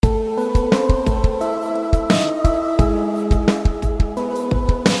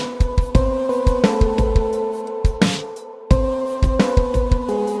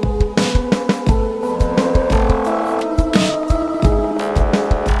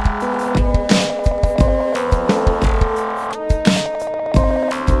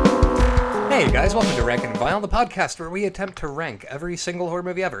Smile, the podcast where we attempt to rank every single horror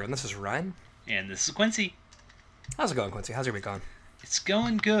movie ever. And this is Ryan. And this is Quincy. How's it going, Quincy? How's your week going? It's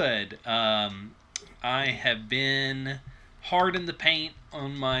going good. I have been hard in the paint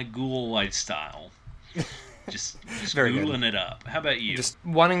on my Ghoul lifestyle. Just Very Googling good. it up. How about you? Just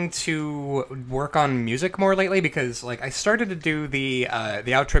wanting to work on music more lately because, like, I started to do the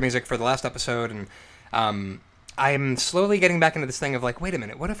outro music for the last episode, and I'm slowly getting back into this thing of, like, wait a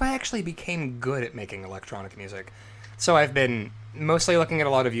minute, what if I actually became good at making electronic music? So I've been mostly looking at a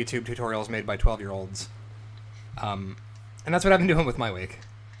lot of YouTube tutorials made by 12-year-olds. And that's what I've been doing with my week.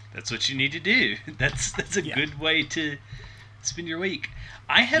 That's what you need to do. That's a good way to spend your week.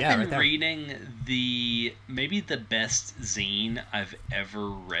 I have been reading maybe the best zine I've ever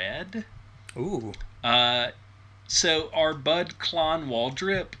read. Ooh. So our bud Klon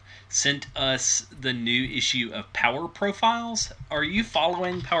Waldrip sent us the new issue of Power Profiles. Are you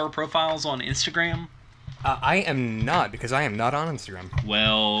following Power Profiles on Instagram? I am not, because I am not on Instagram.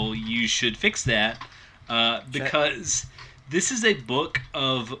 Well, you should fix that, because this is a book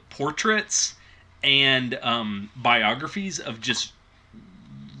of portraits and biographies of just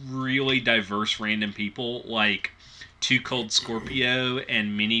really diverse random people, like Too Cold Scorpio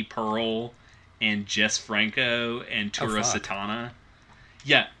and Minnie Pearl and Jess Franco and Tura Satana.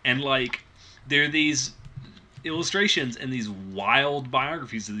 Yeah, and like there are these illustrations and these wild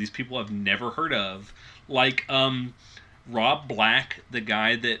biographies of these people I've never heard of, like Rob Black, the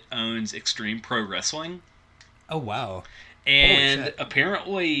guy that owns Extreme Pro Wrestling. Oh wow. And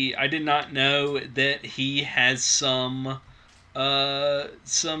apparently I did not know that he has some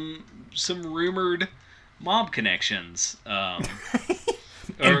rumored mob connections.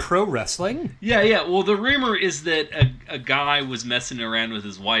 In pro wrestling? Yeah. Well, the rumor is that a guy was messing around with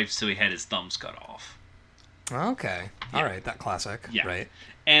his wife, so he had his thumbs cut off. Okay. Yeah. All right. That classic. Yeah. Right.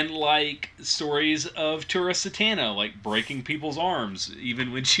 And, like, stories of Tura Satana, like, breaking people's arms,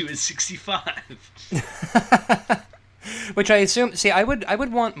 even when she was 65. Which I assume... See, I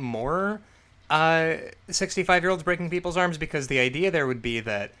would want more 65-year-olds breaking people's arms, because the idea there would be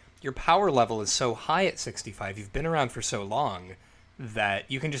that your power level is so high at 65, you've been around for so long, that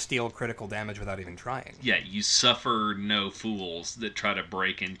you can just deal critical damage without even trying. Yeah, you suffer no fools that try to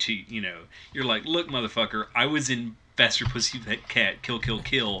break into, you're like, look, motherfucker, I was in Faster Pussycat,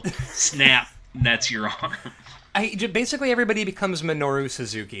 Kill, snap, and that's your arm. Basically, everybody becomes Minoru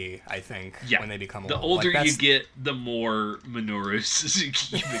Suzuki, I think, when they become old. The older you get, the more Minoru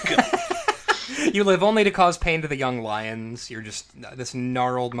Suzuki you become. You live only to cause pain to the young lions. You're just this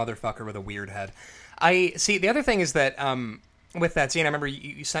gnarled motherfucker with a weird head. See, the other thing is that... with that scene, I remember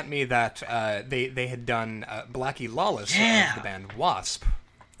you sent me that they had done Blackie Lawless of the band Wasp,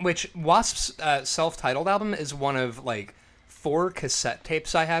 which Wasp's self-titled album is one of, like, 4 cassette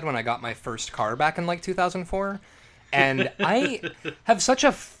tapes I had when I got my first car back in, like, 2004. And I have such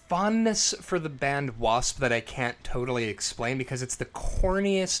a fondness for the band Wasp that I can't totally explain, because it's the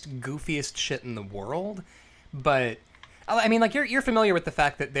corniest, goofiest shit in the world. But... I mean, like, you're familiar with the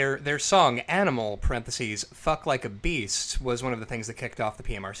fact that their song, Animal, parentheses, Fuck Like a Beast, was one of the things that kicked off the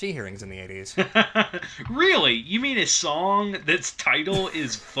PMRC hearings in the 80s. Really? You mean a song that's title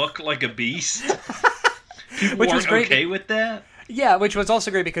is Fuck Like a Beast? People weren't okay with that? Yeah, which was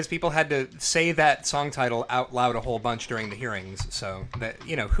also great because people had to say that song title out loud a whole bunch during the hearings. So, that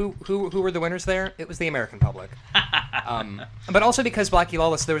who were the winners there? It was the American public. But also because Blackie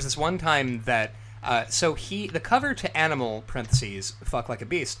Lawless, there was this one time that... the cover to Animal, parentheses, Fuck Like a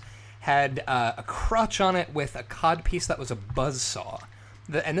Beast, had a crotch on it with a codpiece that was a buzzsaw.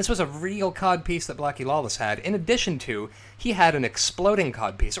 And this was a real codpiece that Blackie Lawless had, in addition to, he had an exploding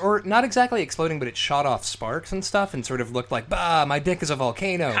codpiece. Or, not exactly exploding, but it shot off sparks and stuff, and sort of looked like, bah, my dick is a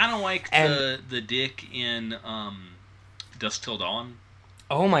volcano. Kind of like the dick in Dusk Till Dawn.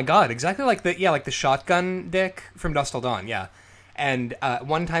 Oh my god, exactly like the shotgun dick from Dusk Till Dawn, yeah. And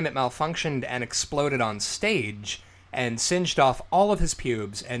one time it malfunctioned and exploded on stage and singed off all of his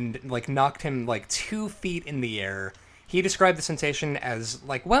pubes and, like, knocked him, like, 2 feet in the air. He described the sensation as,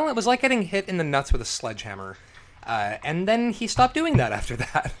 like, well, it was like getting hit in the nuts with a sledgehammer. And then he stopped doing that after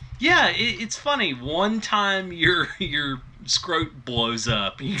that. Yeah, it's funny. One time your scrot blows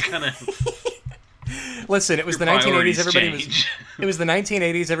up and you kind of... Listen, it was the 1980s. It was the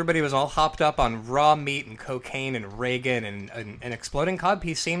 1980s. Everybody was all hopped up on raw meat and cocaine and Reagan, and an exploding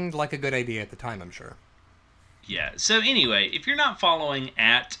codpiece seemed like a good idea at the time, I'm sure. Yeah. So anyway, if you're not following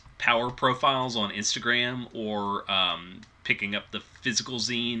at Power Profiles on Instagram, or picking up the physical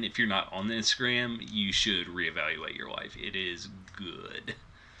zine, if you're not on the Instagram, you should reevaluate your life. It is good.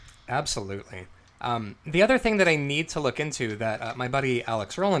 Absolutely. The other thing that I need to look into that my buddy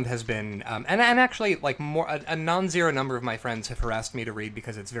Alex Roland has been, and actually like a non-zero number of my friends have harassed me to read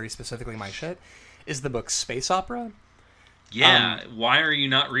because it's very specifically my shit, is the book Space Opera. Yeah, why are you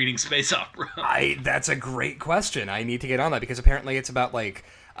not reading space opera? That's a great question. I need to get on that because apparently it's about like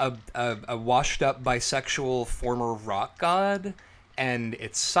a washed up bisexual former rock god, and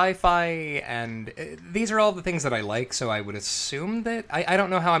it's sci-fi, and these are all the things that I like. So I would assume that I don't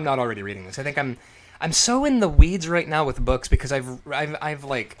know how I'm not already reading this. I think I'm so in the weeds right now with books because I've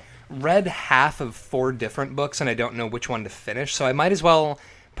like read half of 4 different books and I don't know which one to finish. So I might as well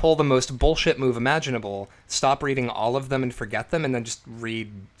pull the most bullshit move imaginable, stop reading all of them and forget them, and then just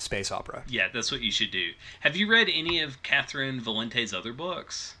read space opera. Yeah, that's what you should do. Have you read any of Catherynne Valente's other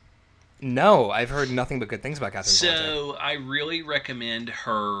books? No, I've heard nothing but good things about Catherynne Valente. So I really recommend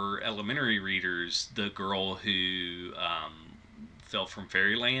her elementary readers, The Girl Who Fell from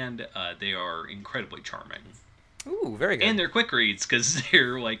Fairyland. They are incredibly charming. Ooh, very good. And they're quick reads because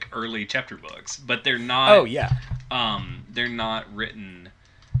they're like early chapter books, but they're not. Oh yeah. They're not written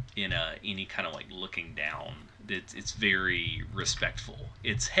in any kind of like looking down. It's very respectful.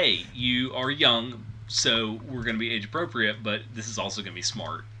 It's, hey, you are young, so we're going to be age appropriate, but this is also going to be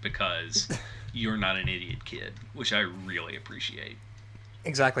smart because you're not an idiot kid, which I really appreciate.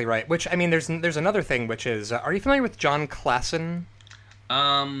 Exactly right. Which, I mean, there's another thing, which is, are you familiar with John Klassen?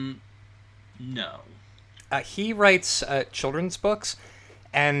 No. He writes children's books,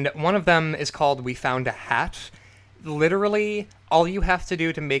 and one of them is called We Found a Hat. Literally, all you have to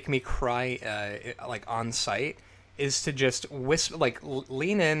do to make me cry, like on site, is to just whisper, like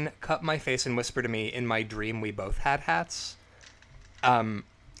lean in, cup my face, and whisper to me, "In my dream, we both had hats."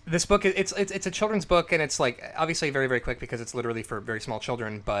 This book, it's a children's book, and it's like obviously very, very quick because it's literally for very small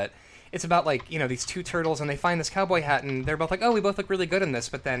children. But it's about like, you know, these 2 turtles, and they find this cowboy hat, and they're both like, "Oh, we both look really good in this,"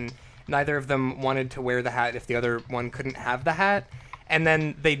 but then neither of them wanted to wear the hat if the other one couldn't have the hat. And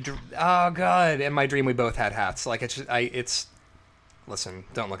then oh god, in my dream we both had hats. Like it's listen,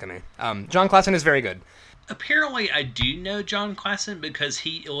 don't look at me. John Klassen is very good. Apparently I do know John Klassen because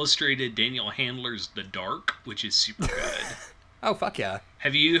he illustrated Daniel Handler's The Dark, which is super good. Oh fuck yeah.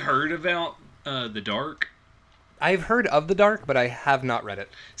 Have you heard about The Dark? I've heard of The Dark, but I have not read it.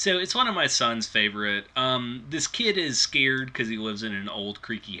 So it's one of my son's favorite. This kid is scared because he lives in an old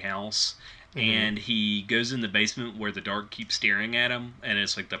creaky house. Mm-hmm. And he goes in the basement where the dark keeps staring at him, and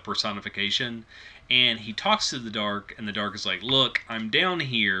it's like the personification. And he talks to the dark, and the dark is like, "Look, I'm down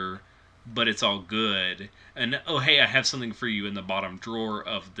here, but it's all good. And oh, hey, I have something for you in the bottom drawer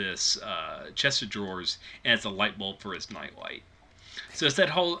of this chest of drawers," and it's a light bulb for his nightlight. So it's that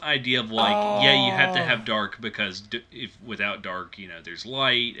whole idea of like, yeah, you have to have dark because if without dark, you know, there's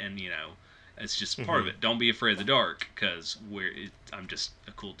light, and you know. It's just part of it. Don't be afraid of the dark, because I'm just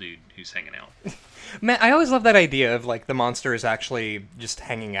a cool dude who's hanging out. Man, I always love that idea of, like, the monster is actually just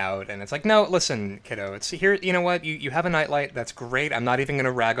hanging out, and it's like, no, listen, kiddo, it's here, you know what, you have a nightlight, that's great, I'm not even going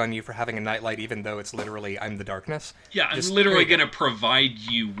to rag on you for having a nightlight, even though it's literally, I'm the darkness. Yeah, I'm literally going to provide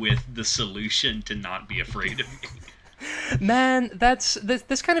you with the solution to not be afraid of me. Man, this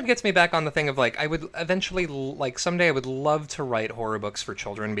kind of gets me back on the thing of, like, I would eventually, like, someday I would love to write horror books for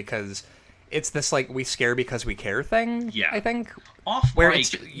children, because it's this, like, we scare because we care thing, yeah. I think.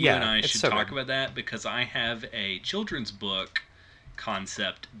 Off-mic, you and I should talk about that, because I have a children's book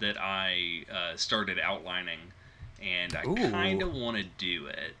concept that I started outlining, and I kind of want to do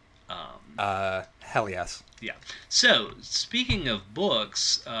it. Hell yes. Yeah. So, speaking of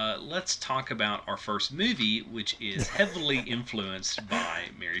books, let's talk about our first movie, which is heavily influenced by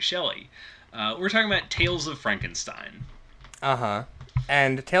Mary Shelley. We're talking about Tales of Frankenstein. Uh-huh.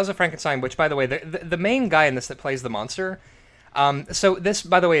 And Tales of Frankenstein, which, by the way, the main guy in this that plays the monster, so this,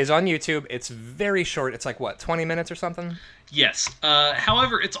 by the way, is on YouTube. It's very short. It's like, what, 20 minutes or something? Yes.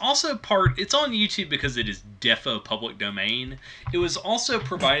 However, it's on YouTube because it is defo public domain. It was also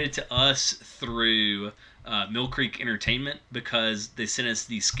provided to us through Mill Creek Entertainment because they sent us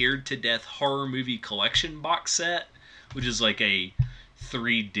the Scared to Death horror movie collection box set, which is like a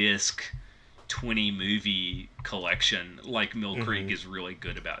 3-disc 20 movie collection like Mill Creek is really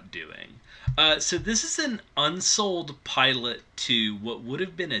good about doing. So this is an unsold pilot to what would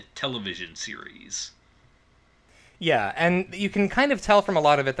have been a television series. Yeah, and you can kind of tell from a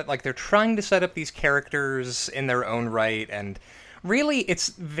lot of it that, like, they're trying to set up these characters in their own right, and really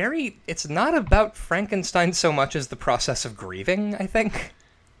it's not about Frankenstein so much as the process of grieving, I think.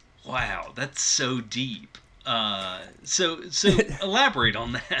 Wow, that's so deep. So elaborate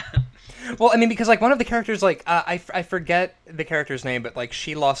on that. Well, I mean, because, like, one of the characters, like, I forget the character's name, but, like,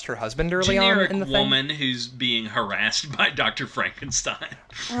 she lost her husband early on in the thing. Generic woman who's being harassed by Dr. Frankenstein.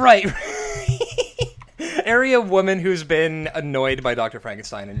 Right. area woman who's been annoyed by Dr.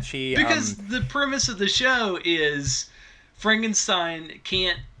 Frankenstein, and she Because the premise of the show is Frankenstein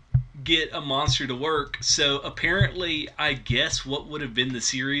can't get a monster to work, so apparently, I guess what would have been the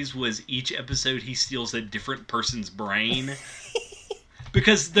series was each episode he steals a different person's brain.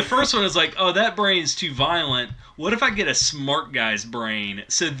 Because the first one is like, oh, that brain's too violent. What if I get a smart guy's brain?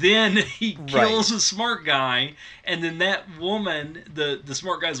 So then he kills a smart guy, and then that woman, the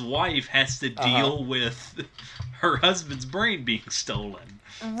smart guy's wife, has to deal with her husband's brain being stolen.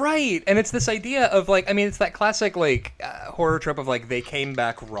 Right, and it's this idea of, like, I mean, it's that classic, like, horror trope of, like, they came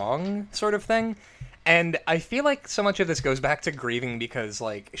back wrong sort of thing. And I feel like so much of this goes back to grieving because,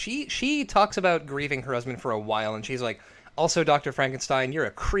 like, she talks about grieving her husband for a while, and she's like, also, Dr. Frankenstein, you're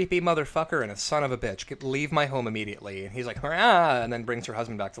a creepy motherfucker and a son of a bitch. Leave my home immediately. And he's like, ah, and then brings her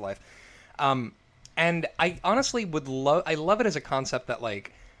husband back to life. And I honestly I love it as a concept that,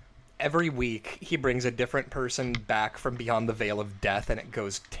 like, every week he brings a different person back from beyond the veil of death, and it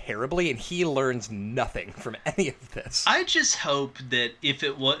goes terribly, and he learns nothing from any of this. I just hope that if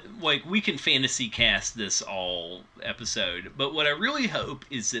it was, like, we can fantasy cast this all episode, but what I really hope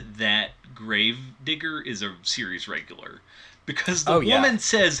is that Gravedigger is a series regular. Because the woman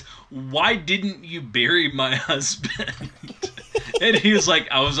says, why didn't you bury my husband? And he was like,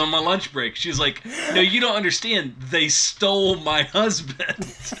 I was on my lunch break. She's like, no, you don't understand. They stole my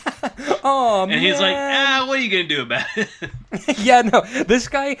husband. Oh, man. And he's like, what are you going to do about it? Yeah, no, this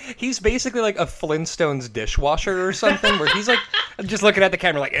guy, he's basically like a Flintstones dishwasher or something, where he's like, just looking at the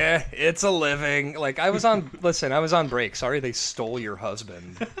camera like, it's a living. Like, I was on break. Sorry they stole your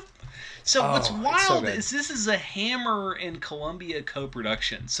husband. So what's wild is this is a Hammer and Columbia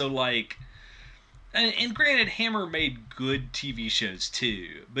co-production. So, like, and granted, Hammer made good TV shows too,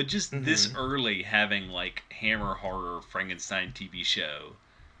 but just this early having, like, Hammer horror Frankenstein TV show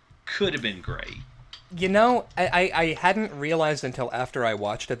could have been great. You know, I hadn't realized until after I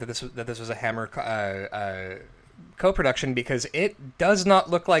watched it that this was a Hammer co-production, because it does not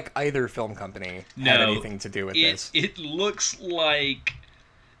look like either film company had anything to do with this. It looks like...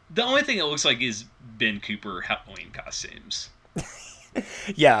 The only thing it looks like is Ben Cooper Halloween costumes.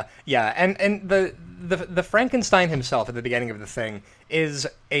 Yeah, and the Frankenstein himself at the beginning of the thing is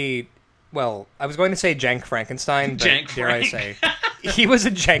I was going to say Jank Frankenstein, but dare I say, he was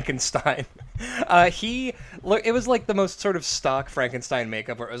a Jankenstein. It was like the most sort of stock Frankenstein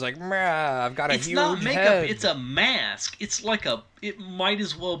makeup, where it was like, I've got a huge head. It's not makeup, it's a mask. It's like it might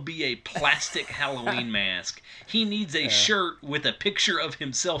as well be a plastic Halloween mask. He needs a shirt with a picture of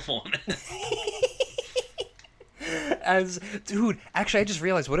himself on it. Dude, actually, I just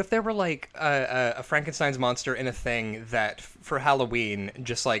realized, what if there were, like, a Frankenstein's monster in a thing that, for Halloween,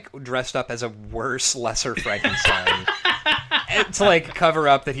 just, like, dressed up as a worse, lesser Frankenstein? To, like, cover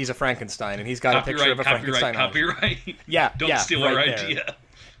up that he's a Frankenstein, and he's got a picture of a Frankenstein. Copyright. Yeah, Don't steal our idea.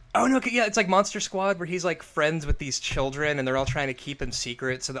 Oh, no, yeah, it's like Monster Squad, where he's, like, friends with these children, and they're all trying to keep him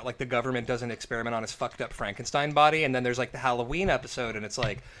secret so that, like, the government doesn't experiment on his fucked up Frankenstein body. And then there's, like, the Halloween episode, and it's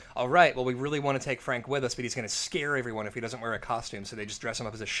like, all right, well, we really want to take Frank with us, but he's going to scare everyone if he doesn't wear a costume, so they just dress him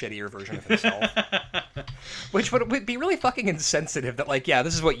up as a shittier version of himself. Which would be really fucking insensitive, that, like, yeah,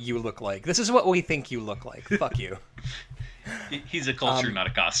 this is what you look like. This is what we think you look like. Fuck you. He's a culture, not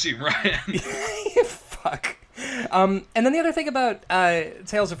a costume, right? Fuck. And then the other thing about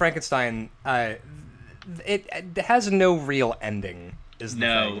Tales of Frankenstein, it has no real ending.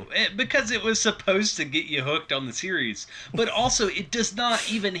 Because it was supposed to get you hooked on the series, but also it does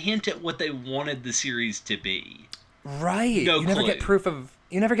not even hint at what they wanted the series to be. Right. No you clue.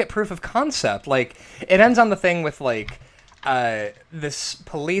 You never get proof of concept. Like, it ends on the thing with, like, this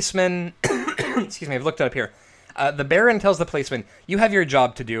policeman. Excuse me, I've looked it up here. The Baron tells the policeman, "You have your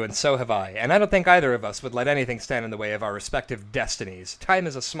job to do, and so have I, and I don't think either of us would let anything stand in the way of our respective destinies. Time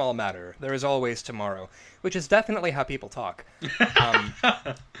is a small matter. There is always tomorrow," which is definitely how people talk.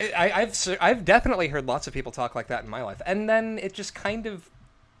 I've definitely heard lots of people talk like that in my life, and then it just kind of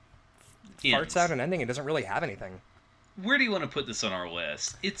farts out an ending and doesn't really have anything. Where do you want to put this on our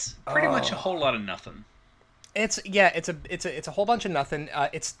list? It's pretty much a whole lot of nothing. It's a whole bunch of nothing.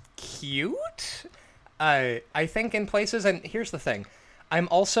 It's cute. I think in places, and here's the thing, I'm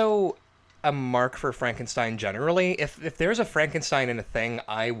also a mark for Frankenstein generally. If there's a Frankenstein in a thing,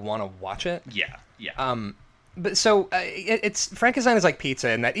 I want to watch it. Yeah. But so it's Frankenstein is like pizza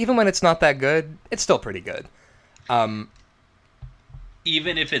in that even when it's not that good, it's still pretty good.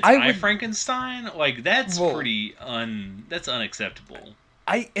 Even if it's I Frankenstein, like that's that's unacceptable.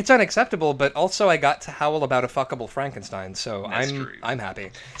 It's unacceptable, but also I got to howl about a fuckable Frankenstein, so I'm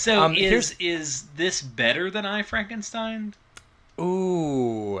happy. So is this better than I Frankenstein?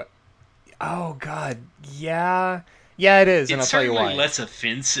 Ooh, Oh God, yeah, yeah, it is, and It's I'll tell you certainly why. less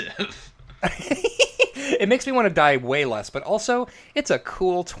offensive. It makes me want to die way less, but also it's a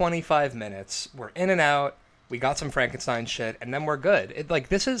cool 25 minutes. We're in and out. We got some Frankenstein shit, and then we're good. Like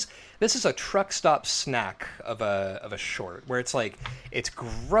this is a truck stop snack of a short where it's like it's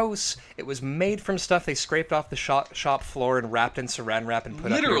gross. It was made from stuff they scraped off the shop floor and wrapped in Saran wrap and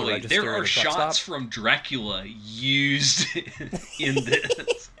put up near the Literally, register there at are a truck shots stop. from Dracula used in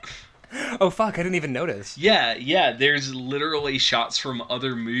this. Oh fuck! I didn't even notice. Yeah, yeah, there's literally shots from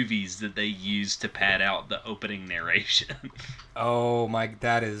other movies that they use to pad out the opening narration. Oh my,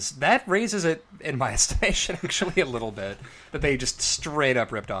 that raises it in my estimation actually a little bit that they just straight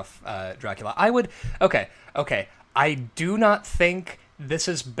up ripped off Dracula. Okay. I do not think this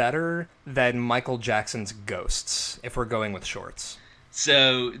is better than Michael Jackson's Ghosts if we're going with shorts.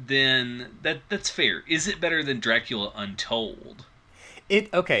 So then that's fair. Is it better than Dracula Untold? It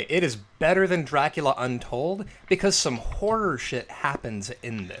is better than Dracula Untold because some horror shit happens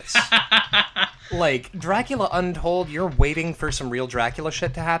in this. Like Dracula Untold, you're waiting for some real Dracula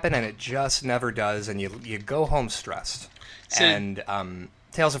shit to happen, and it just never does, and you go home stressed. So- And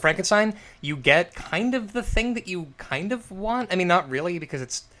Tales of Frankenstein, you get kind of the thing that you kind of want. I mean, not really because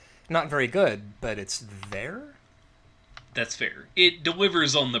it's not very good, but it's there. That's fair. It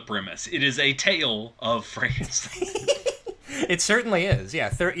delivers on the premise. It is a tale of Frankenstein. It certainly is. Yeah,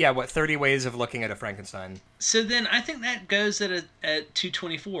 30 ways of looking at a Frankenstein. So then I think that goes at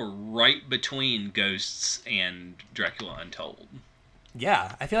 224, right between Ghosts and Dracula Untold.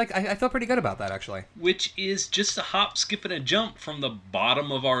 Yeah, I feel like I feel pretty good about that actually. Which is just a hop, skip, and a jump from the bottom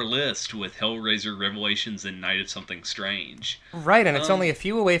of our list with Hellraiser Revelations and Night of Something Strange. Right, and it's only a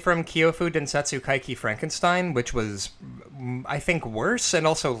few away from Kyofu Densetsu Kaiki Frankenstein, which was, I think, worse and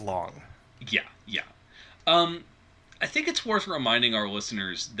also long. Yeah. I think it's worth reminding our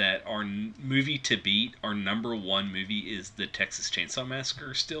listeners that our movie to beat, our number one movie, is the Texas Chainsaw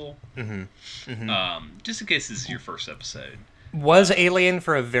Massacre still. Just in case this is your first episode. Was Alien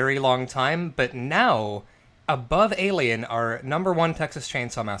for a very long time, but now, above Alien are number one Texas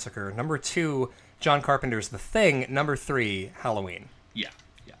Chainsaw Massacre, number two John Carpenter's The Thing, number three Halloween. Yeah.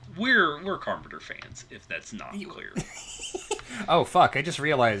 We're Carpenter fans, if that's not clear. Oh fuck! I just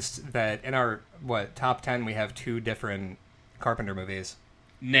realized that in our top 10 we have two different Carpenter movies.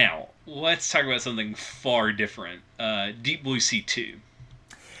 Now, let's talk about something far different. Deep Blue Sea 2.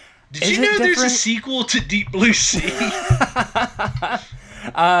 Did Is you it know there's a different? sequel to Deep Blue Sea?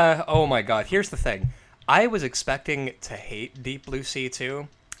 Oh my god, here's the thing. I was expecting to hate Deep Blue Sea 2.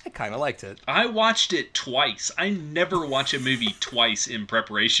 I kind of liked it. I watched it twice. I never watch a movie twice in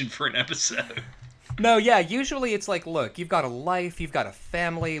preparation for an episode. No, yeah, usually it's like, look, you've got a life, you've got a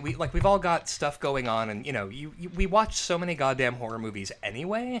family, we've all got stuff going on, and we watch so many goddamn horror movies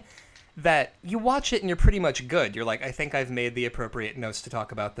anyway that you watch it and you're pretty much good. You're like, I think I've made the appropriate notes to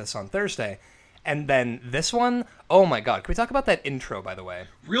talk about this on Thursday. And then this one, oh my god, can we talk about that intro, by the way?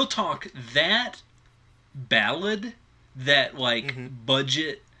 Real talk, that ballad, that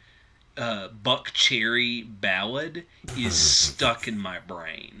budget Buck Cherry ballad is stuck in my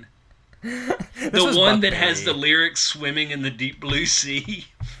brain. The one that has the lyrics swimming in the deep blue sea.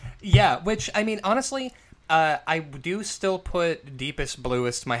 Yeah, which, I mean, honestly, I do still put Deepest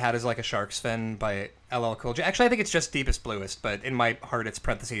Bluest, My Hat is Like a Shark's Fin by LL Cool J. Actually, I think it's just Deepest Bluest, but in my heart it's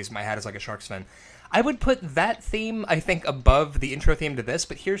parentheses, My Hat is Like a Shark's Fin. I would put that theme, I think, above the intro theme to this,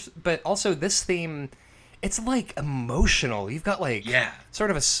 but also this theme, it's like emotional. You've got sort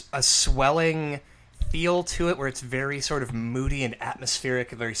of a swelling feel to it where it's very sort of moody and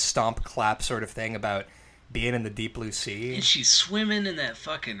atmospheric, a very stomp clap sort of thing about being in the deep blue sea. And she's swimming in that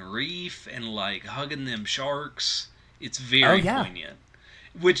fucking reef and hugging them sharks. It's very poignant.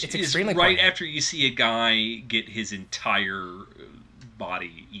 Which it's is right poignant. After you see a guy get his entire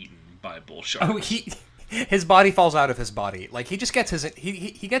body eaten by a bull shark. Oh, his body falls out of his body. Like he just gets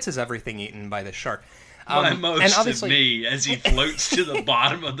he gets his everything eaten by this shark. By most of me as he floats to the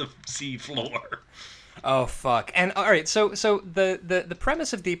bottom of the sea floor. Oh fuck! And all right, so the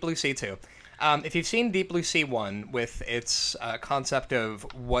premise of Deep Blue Sea 2, if you've seen Deep Blue Sea 1 with its concept of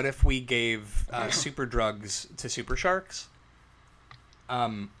what if we gave super drugs to super sharks,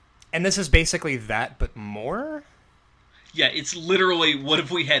 and this is basically that but more. Yeah, it's literally what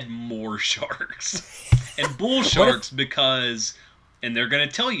if we had more sharks and bull sharks because. And they're going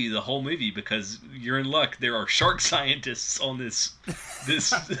to tell you the whole movie because you're in luck. There are shark scientists on this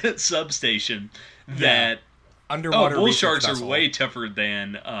substation that underwater bull research sharks vessel. are way tougher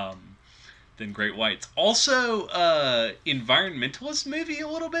than great whites. Also, environmentalist movie a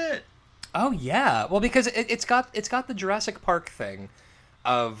little bit. Oh yeah, well because it's got the Jurassic Park thing,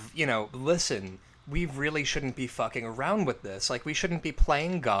 of, listen, we really shouldn't be fucking around with this. Like, we shouldn't be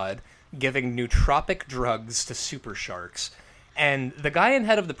playing God, giving nootropic drugs to super sharks. And the guy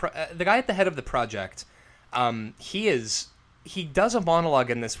the guy at the head of the project, he does a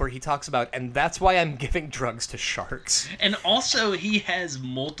monologue in this where he talks about, and that's why I'm giving drugs to sharks. And also, he has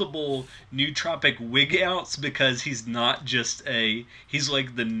multiple nootropic wig outs because he's not just he's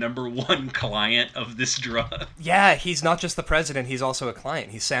like the number one client of this drug. Yeah, he's not just the president, he's also a client.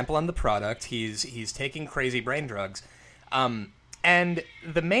 He's sampling the product, he's taking crazy brain drugs. And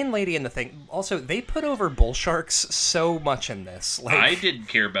the main lady in the thing, also, they put over bull sharks so much in this. Like, I didn't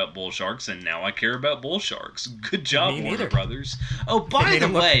care about bull sharks, and now I care about bull sharks. Good job, Me Warner neither. Brothers. Oh, by the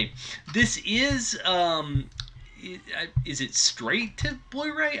way, this is it straight to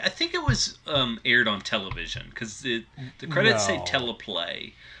Blu-ray? I think it was aired on television, because the credits say No.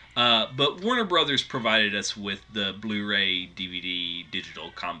 Teleplay. But Warner Brothers provided us with the Blu-ray DVD digital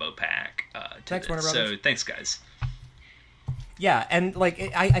combo pack. Thanks, Warner Brothers. So thanks, guys. Yeah, and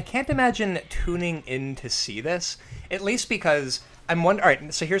like I can't imagine tuning in to see this, at least because I'm wondering. All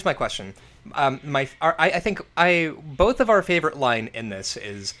right, so here's my question. I think both of our favorite line in this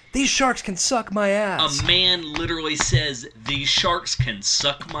is, "These sharks can suck my ass." A man literally says, "These sharks can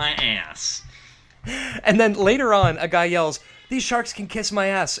suck my ass." And then later on, a guy yells, "These sharks can kiss my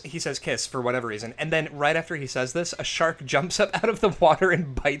ass." He says kiss for whatever reason. And then right after he says this, a shark jumps up out of the water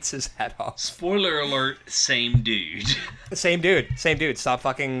and bites his head off. Spoiler alert, same dude. Same dude. Stop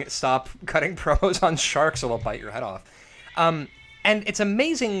cutting promos on sharks or they'll bite your head off. And it's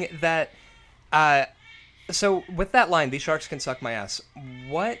amazing that, so with that line, "These sharks can suck my ass,"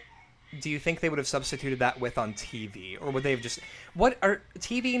 what do you think they would have substituted that with on TV? Or would they have just... What are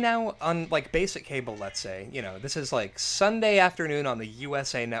TV now on, like, basic cable, let's say? This is, like, Sunday afternoon on the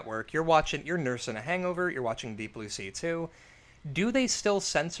USA Network. You're nursing a hangover. You're watching Deep Blue Sea 2. Do they still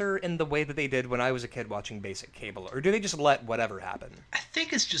censor in the way that they did when I was a kid watching basic cable? Or do they just let whatever happen? I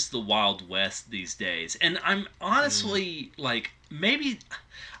think it's just the Wild West these days. And I'm honestly, like, maybe...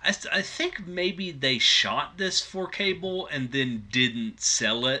 I think maybe they shot this for cable and then didn't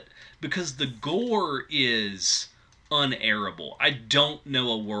sell it, because the gore is unairable. I don't know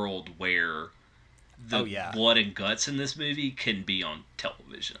a world where the blood and guts in this movie can be on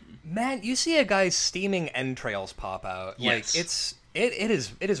television. Man, you see a guy's steaming entrails pop out. Yes. Like, it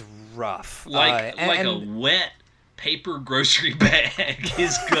is rough. Like a wet paper grocery bag.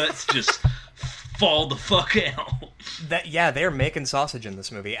 His guts just fall the fuck out. They're making sausage in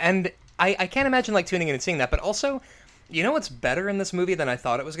this movie. And I can't imagine, like, tuning in and seeing that, but also... You know what's better in this movie than I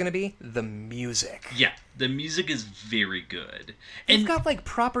thought it was going to be? The music. Yeah, the music is very good. You've got, like,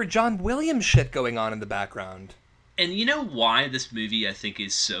 proper John Williams shit going on in the background. And you know why this movie, I think,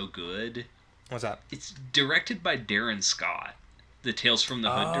 is so good? What's that? It's directed by Darren Scott, the Tales from the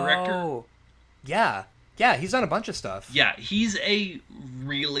Hood director. Oh, yeah. Yeah, he's done a bunch of stuff. Yeah, he's a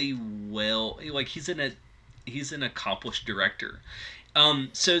really he's an accomplished director.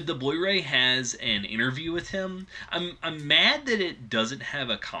 So the Blu-ray has an interview with him. I'm mad that it doesn't have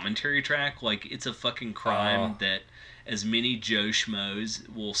a commentary track. Like, it's a fucking crime that as many Joe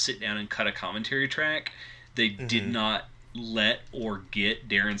Schmoes will sit down and cut a commentary track. They did not let or get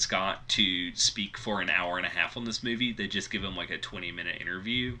Darren Scott to speak for an hour and a half on this movie. They just give him like a 20-minute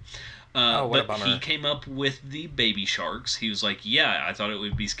interview. What a but bummer. he came up with the baby sharks. He was like, yeah, I thought it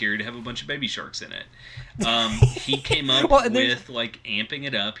would be scary to have a bunch of baby sharks in it. He came up with, like, amping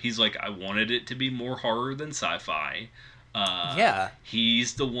it up. He's like, I wanted it to be more horror than sci-fi.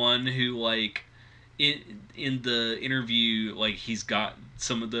 He's the one who, like, in the interview, like, he's got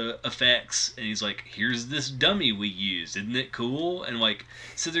some of the effects, and he's like, here's this dummy we used. Isn't it cool? And, like,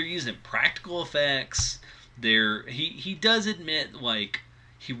 so they're using practical effects. He does admit, like,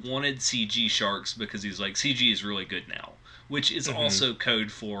 he wanted CG sharks because he's like, CG is really good now, which is also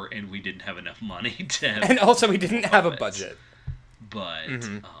code for, and we didn't have enough money to have. And also, we didn't have a budget. But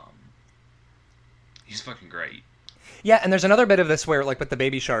he's fucking great. Yeah, and there's another bit of this where, like, with the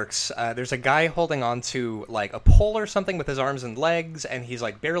baby sharks, there's a guy holding on to, like, a pole or something with his arms and legs, and he's,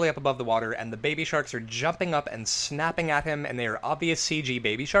 like, barely up above the water, and the baby sharks are jumping up and snapping at him, and they are obvious CG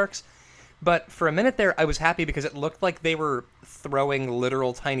baby sharks. But for a minute there, I was happy because it looked like they were throwing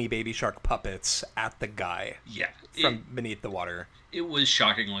literal tiny baby shark puppets at the guy from beneath the water. It was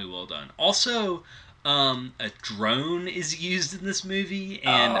shockingly well done. Also, a drone is used in this movie,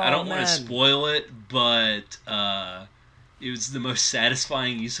 and I don't want to spoil it, but it was the most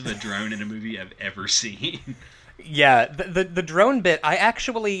satisfying use of a drone in a movie I've ever seen. Yeah, the drone bit, I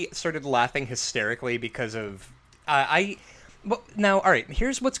actually started laughing hysterically because of... Now, all right,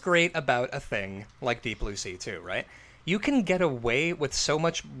 here's what's great about a thing like Deep Blue Sea 2, right? you can get away with so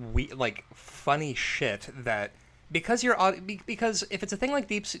much like funny shit that because if it's a thing like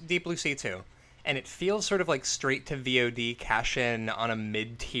Deep Blue Sea 2 and it feels sort of like straight to VOD cash in on a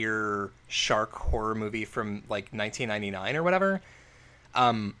mid-tier shark horror movie from like 1999 or whatever,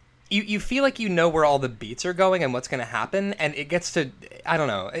 you feel like you know where all the beats are going and what's going to happen, and it gets to, I don't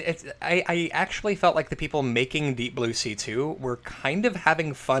know, I actually felt like the people making Deep Blue Sea 2 were kind of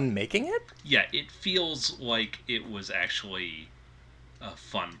having fun making it. Yeah, it feels like it was actually a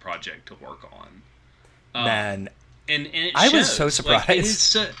fun project to work on. Man, and it I shows. was so surprised. Like, it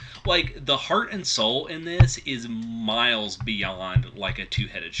is like, the heart and soul in this is miles beyond like a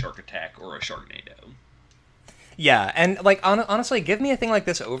two-headed shark attack or a Sharknado. Yeah, and like honestly, give me a thing like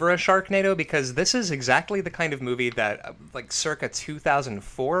this over a Sharknado, because this is exactly the kind of movie that, like, circa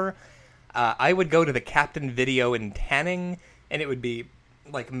 2004, I would go to the Captain Video in Tanning, and it would be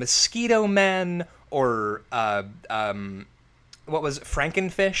like Mosquito Man or what was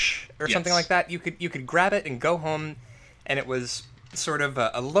Frankenfish or something like that. You could grab it and go home, and it was sort of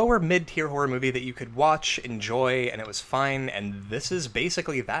a lower mid-tier horror movie that you could watch, enjoy, and it was fine. And this is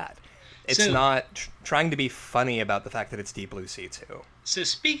basically that. It's not trying to be funny about the fact that it's Deep Blue Sea 2. So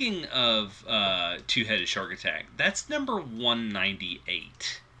speaking of two-headed shark attack, that's number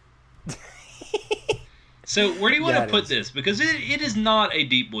 198. So where do you want to put this? Because it is not a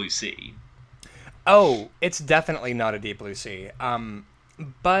Deep Blue Sea. Oh, it's definitely not a Deep Blue Sea.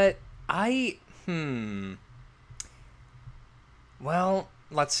 But well,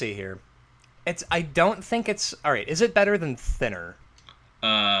 let's see here. I don't think it's... All right, is it better than Thinner?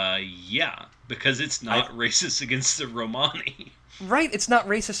 Yeah, because it's not racist against the Romani. Right, it's not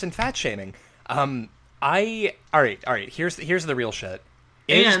racist and fat shaming. All right. Here's the real shit.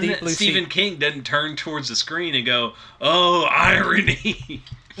 And Deep Blue Stephen King doesn't turn towards the screen and go, "Oh, irony."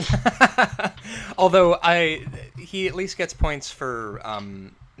 Although he at least gets points for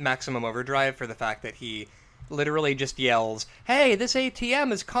Maximum Overdrive for the fact that he literally just yells, "Hey, this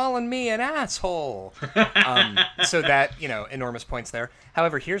ATM is calling me an asshole." So that, enormous points there.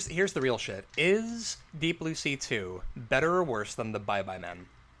 However, here's the real shit. Is Deep Blue Sea 2 better or worse than the Bye Bye Men?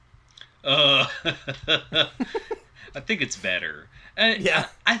 I think it's better. Yeah.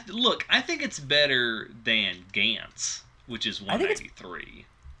 I think it's better than Gantz, which is 193.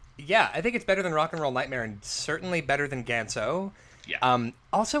 Yeah, I think it's better than Rock and Roll Nightmare, and certainly better than Gantzo. Yeah.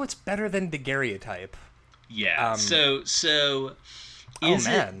 Also, it's better than Daguerreotype. Yeah. So is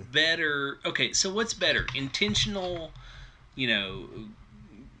it better? Okay, so what's better? Intentional,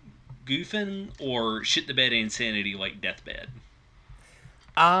 goofing, or shit the bed insanity like Deathbed?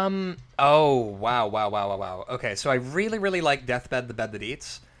 Oh, wow. Okay, so I really, really like Deathbed, the Bed That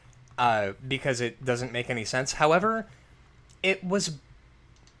Eats, because it doesn't make any sense. However, it was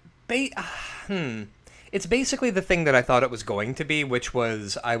it's basically the thing that I thought it was going to be, which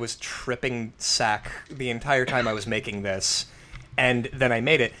was I was tripping sack the entire time I was making this, and then I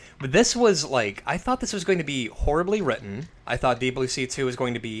made it. But this was like, I thought this was going to be horribly written. I thought Deep Blue Sea 2 was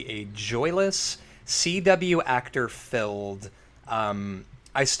going to be a joyless, CW actor-filled,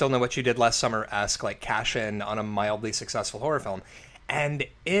 I Still Know What You Did Last Summer-esque, like, cash-in on a mildly successful horror film. And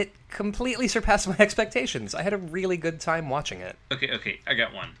it completely surpassed my expectations. I had a really good time watching it. Okay, I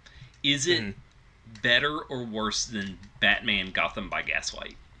got one. Is it better or worse than Batman Gotham by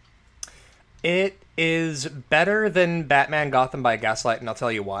Gaslight? It is better than Batman Gotham by Gaslight, and I'll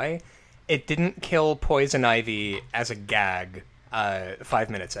tell you why. It didn't kill Poison Ivy as a gag 5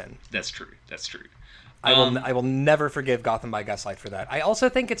 minutes in. That's true. I will never forgive Gotham by Gaslight for that. I also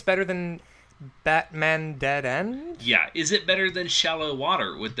think it's better than Batman Dead End? Yeah. Is it better than Shallow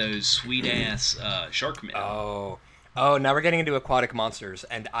Water with those sweet-ass shark men? Oh, now we're getting into aquatic monsters,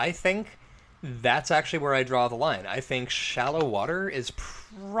 and I think that's actually where I draw the line. I think Shallow Water is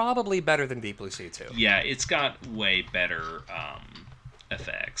probably better than Deep Blue Sea 2. Yeah, it's got way better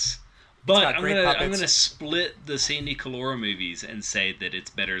effects. But I'm gonna split the Sandy Calora movies and say that it's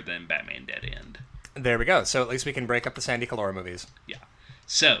better than Batman Dead End. There we go. So at least we can break up the Sandy Calora movies. Yeah.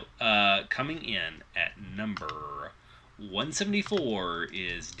 So, coming in at number 174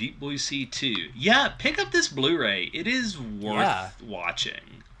 is Deep Blue Sea 2. Yeah, pick up this Blu-ray. It is worth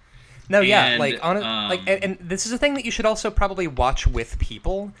watching. No, and this is a thing that you should also probably watch with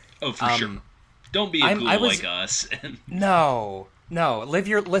people. Oh, for sure. Don't be a ghoul like us. No.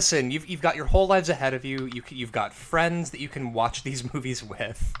 Listen, you've got your whole lives ahead of you. You've got friends that you can watch these movies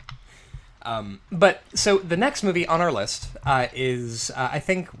with. But so the next movie on our list is I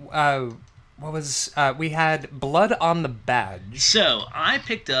think What was we had Blood on the Badge. So I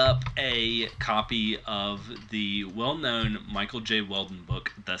picked up a copy of the well-known Michael J. Weldon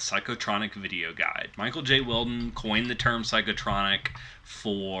book, The Psychotronic Video Guide. Michael J. Weldon coined the term psychotronic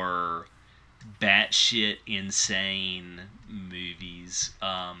for batshit insane movies.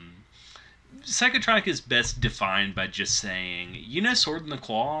 Psychotronic is best defined by just saying, Sword in the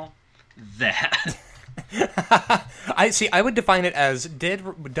Claw? That. I would define it as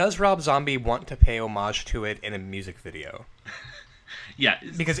does Rob Zombie want to pay homage to it in a music video? Yeah.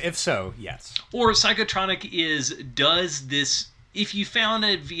 Because if so, yes. Or Psychotronic if you found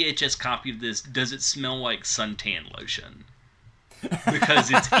a VHS copy of this, does it smell like suntan lotion?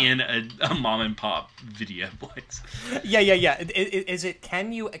 Because it's in a mom and pop video place. Yeah. Is it?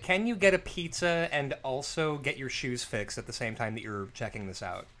 Can you get a pizza and also get your shoes fixed at the same time that you're checking this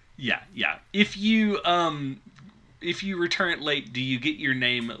out? Yeah. If you return it late, do you get your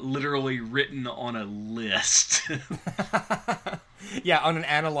name literally written on a list? Yeah, on an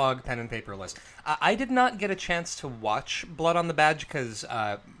analog pen and paper list. I did not get a chance to watch Blood on the Badge because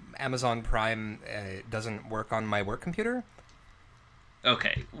Amazon Prime doesn't work on my work computer.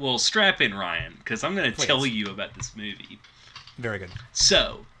 Okay, well, strap in, Ryan, because I'm going to tell you about this movie. Very good.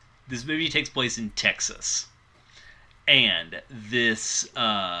 So, this movie takes place in Texas. And this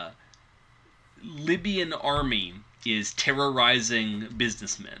Libyan army is terrorizing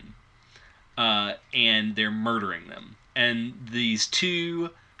businessmen. And they're murdering them. And these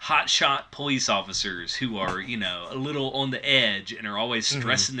two hotshot police officers who are, a little on the edge and are always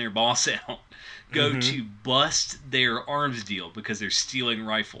stressing their boss out go to bust their arms deal because they're stealing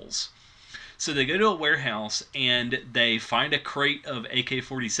rifles. So they go to a warehouse and they find a crate of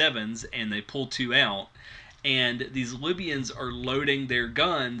AK-47s and they pull two out. And these Libyans are loading their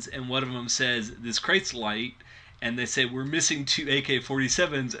guns, and one of them says, "This crate's light." And they say, "We're missing two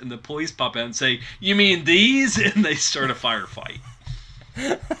AK-47s." And the police pop out and say, "You mean these?" And they start a firefight.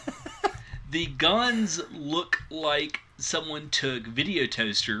 The guns look like someone took Video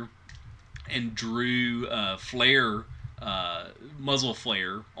Toaster and drew muzzle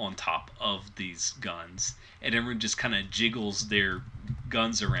flare on top of these guns. And everyone just kind of jiggles their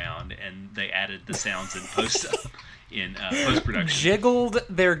guns around, and they added the sounds in post-production. Jiggled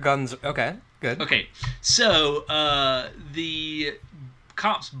their guns. Okay, good. Okay, so the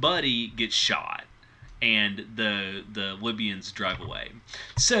cop's buddy gets shot, and the Libyans drive away.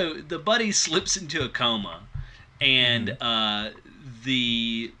 So the buddy slips into a coma, and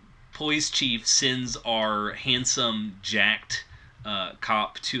the police chief sends our handsome, jacked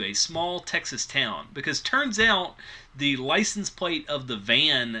cop to a small Texas town, because turns out the license plate of the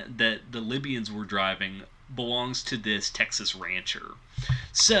van that the Libyans were driving belongs to this Texas rancher.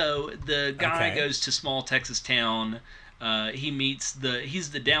 So the guy goes to small Texas town. He's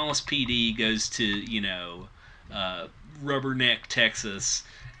the Dallas PD, goes to Rubberneck, Texas,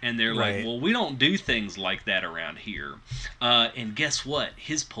 and they're like, "Well, we don't do things like that around here." And guess what?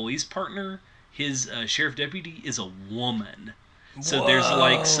 His police partner, his sheriff deputy, is a woman. So there's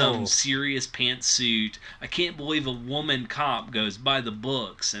like some serious pantsuit. I can't believe a woman cop goes by the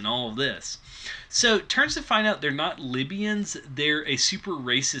books and all of this. So it turns to find out they're not Libyans. They're a super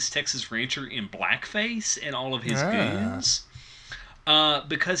racist Texas rancher in blackface and all of his goons.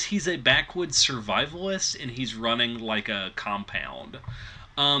 Because he's a backwoods survivalist and he's running like a compound.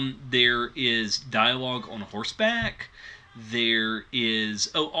 There is dialogue on horseback. There is...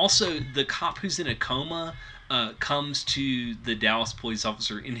 Oh, also, the cop who's in a coma comes to the Dallas police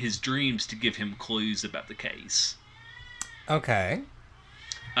officer in his dreams to give him clues about the case. Okay.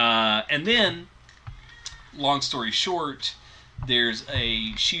 And then, long story short, there's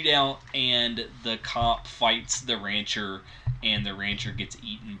a shootout and the cop fights the rancher and the rancher gets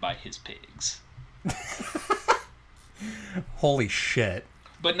eaten by his pigs. Holy shit.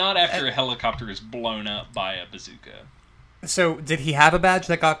 But not after a helicopter is blown up by a bazooka. So, did he have a badge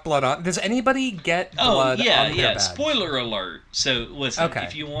that got blood on? Does anybody get blood on their badge? Spoiler alert. So, listen,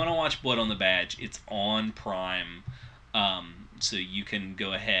 if you want to watch Blood on the Badge, it's on Prime. So you can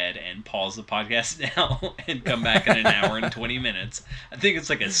go ahead and pause the podcast now and come back in an hour and 20 minutes. I think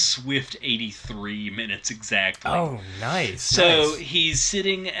it's like a swift 83 minutes exactly. Oh, nice. So he's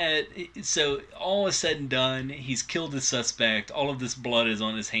sitting so all is said and done, he's killed his suspect. All of this blood is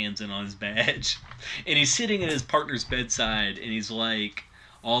on his hands and on his badge. And he's sitting at his partner's bedside and he's like,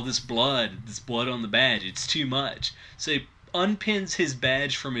 all this blood on the badge, it's too much. So he unpins his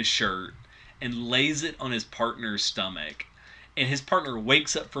badge from his shirt and lays it on his partner's stomach. And his partner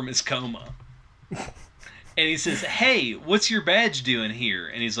wakes up from his coma. And he says, "Hey, what's your badge doing here?"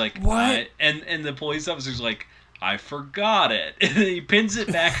 And he's like, "What?" And the police officer's like, I forgot it. And he pins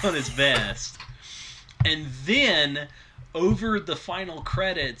it back on his vest. And then, over the final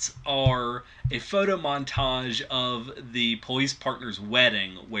credits are a photo montage of the police partner's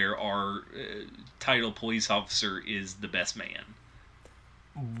wedding, where our title police officer is the best man.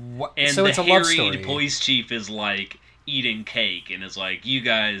 What? And So the it's a love harried story. police chief is like eating cake and is like, "You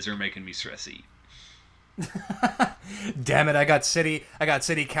guys are making me stressy." Damn it! I got city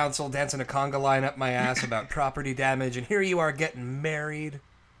council dancing a conga line up my ass about property damage, and here you are getting married.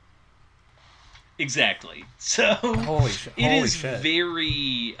 Exactly. So Holy shit! it Holy is shit!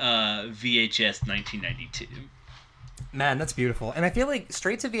 very VHS 1992. Man, that's beautiful. And I feel like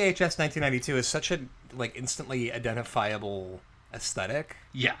straight to VHS 1992 is such a like instantly identifiable aesthetic.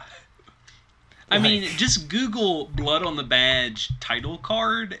 Yeah. I mean, just Google "Blood on the Badge" title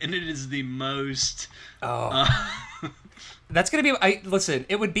card, and it is the most. That's gonna be. Listen.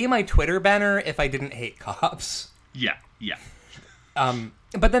 It would be my Twitter banner if I didn't hate cops. Yeah, yeah.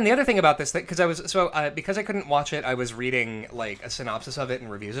 But then the other thing about this thing, because because I couldn't watch it, I was reading like a synopsis of it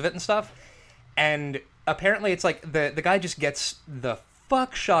and reviews of it and stuff, and apparently it's like the guy just gets the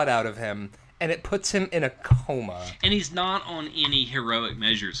fuck shot out of him, and it puts him in a coma. And he's not on any heroic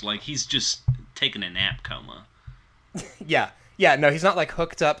measures. Like, he's just taking a nap coma. Yeah, no, he's not like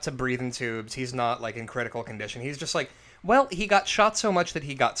hooked up to breathing tubes. He's not like in critical condition. He's just like, well, he got shot so much that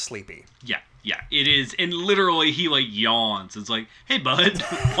he got sleepy. Yeah, it is. And literally, he like yawns. It's like, "Hey, bud,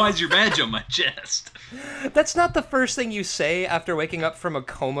 why's your badge on my chest?" That's not the first thing you say after waking up from a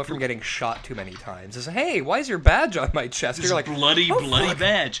coma from getting shot too many times. Is, "Hey, why is your badge on my chest?" This You're like, bloody fuck.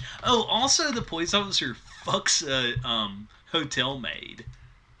 badge. Oh, also, the police officer fucks a hotel maid.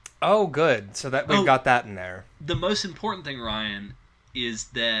 Oh, good. So that we've got that in there. The most important thing, Ryan, is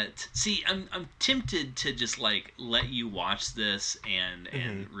that, see, I'm tempted to just like let you watch this and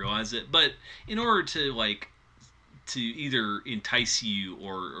realize it, but in order to like to either entice you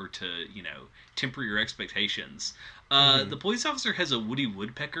or to, you know, temper your expectations, the police officer has a Woody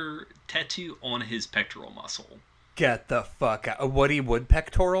Woodpecker tattoo on his pectoral muscle. Get the fuck out. A Woody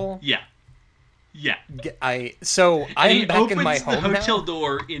Woodpectoral? Yeah. I'm He back in my opens the home hotel now.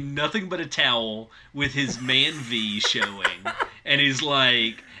 door in nothing but a towel with his man V showing, and he's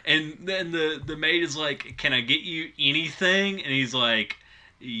like, and then the maid is like, "Can I get you anything?" And he's like,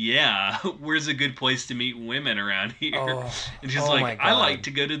 "Yeah, where's a good place to meet women around here?" And she's my like, "I God. like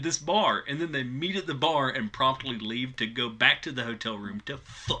to go to this bar," and then they meet at the bar and promptly leave to go back to the hotel room to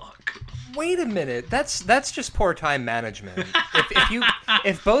fuck. Wait a minute. That's just poor time management.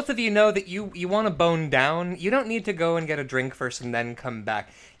 If both of you know that you want to bone down, you don't need to go and get a drink first and then come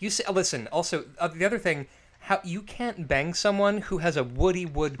back. You say, listen. Also, the other thing, how you can't bang someone who has a Woody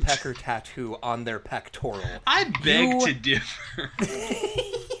Woodpecker tattoo on their pectoral. I beg to differ.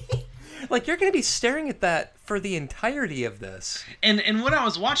 Like, you're going to be staring at that for the entirety of this. And when I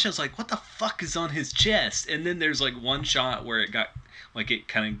was watching, I was like, "What the fuck is on his chest?" And then there's like one shot where it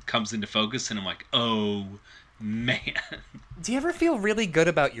kind of comes into focus, and I'm like, "Oh man." Do you ever feel really good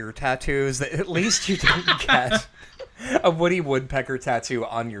about your tattoos that at least you didn't get a Woody Woodpecker tattoo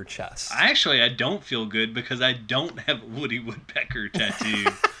on your chest? I don't feel good because I don't have a Woody Woodpecker tattoo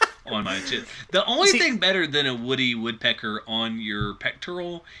on my chest. The only thing better than a Woody Woodpecker on your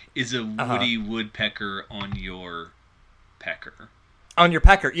pectoral is a Woody Woodpecker on your pecker. On your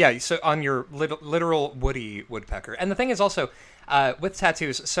pecker, yeah. So on your literal Woody Woodpecker. And the thing is also, with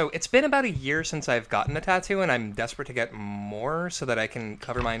tattoos, so it's been about a year since I've gotten a tattoo, and I'm desperate to get more so that I can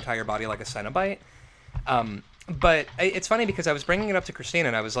cover my entire body like a Cenobite. But it's funny because I was bringing it up to Christina,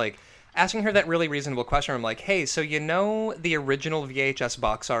 and I was like, asking her that really reasonable question. I'm like, hey, so you know the original VHS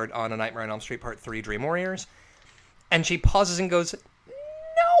box art on A Nightmare on Elm Street Part 3 Dream Warriors? And she pauses and goes,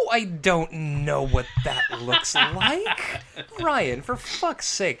 no, I don't know what that looks like. Ryan, for fuck's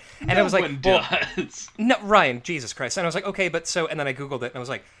sake. And I was like, no, Ryan, Jesus Christ. And I was like, okay, but so, and then I Googled it and I was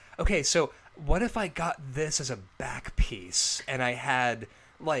like, okay, so what if I got this as a back piece and I had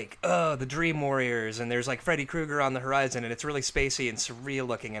like, the Dream Warriors and there's like Freddy Krueger on the horizon and it's really spacey and surreal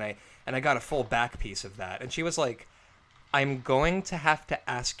looking and I got a full back piece of that. And she was like, I'm going to have to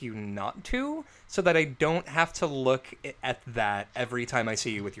ask you not to so that I don't have to look at that every time I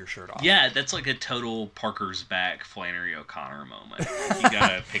see you with your shirt off. Yeah, that's like a total Parker's back Flannery O'Connor moment. You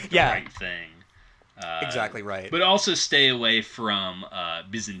gotta pick the right thing. Exactly right. But also stay away from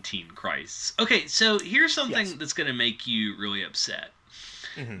Byzantine Christs. Okay, so here's something that's gonna make you really upset.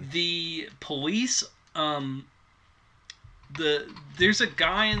 Mm-hmm. The police, there's a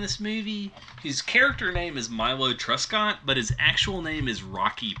guy in this movie whose character name is Milo Truscott, but his actual name is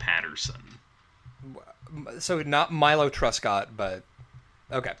Rocky Patterson. So not Milo Truscott, but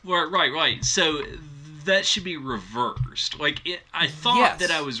okay. Right. So that should be reversed. Like, I thought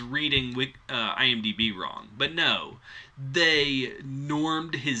that I was reading IMDb wrong, but no, they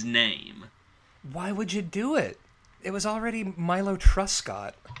normed his name. Why would you do it? It was already Milo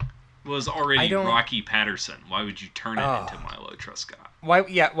Truscott. It was already Rocky Patterson. Why would you turn it into Milo Truscott? Why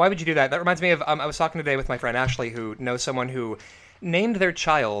would you do that? That reminds me of, I was talking today with my friend Ashley, who knows someone who named their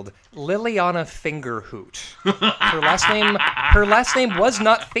child Liliana Fingerhoot. Her last name was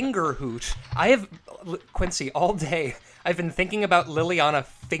not Fingerhoot. Quincy, all day, I've been thinking about Liliana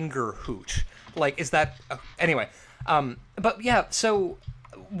Fingerhoot. Like, is that, anyway. But yeah, so,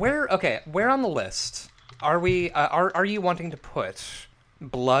 where on the list are we, are you wanting to put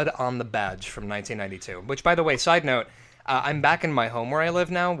Blood on the Badge from 1992? Which, by the way, side note, I'm back in my home where I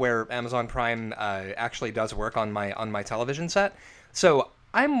live now, where Amazon Prime actually does work on my television set. So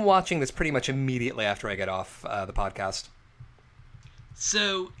I'm watching this pretty much immediately after I get off the podcast.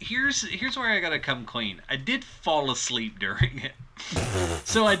 So here's where I gotta come clean. I did fall asleep during it,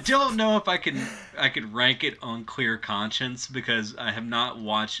 so I don't know if I could rank it on clear conscience, because I have not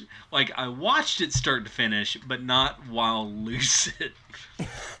watched. Like, I watched it start to finish, but not while lucid.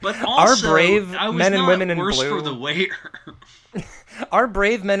 But also, our brave I was men and not women in worse blue for the waiter. Our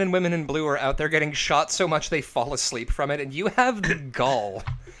brave men and women in blue are out there getting shot so much they fall asleep from it, and you have the gall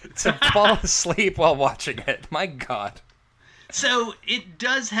to fall asleep while watching it. My God. So, it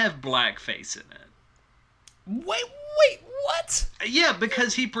does have blackface in it. Wait, what? Yeah,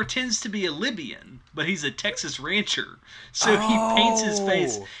 because he pretends to be a Libyan, but he's a Texas rancher. So he paints his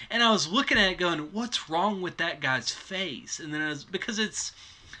face. And I was looking at it going, what's wrong with that guy's face? And then because it's...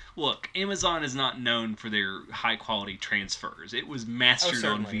 Look, Amazon is not known for their high-quality transfers. It was mastered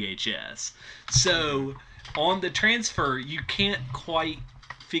on VHS. So, on the transfer, you can't quite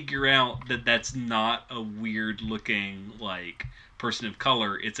figure out that that's not a weird-looking, like, person of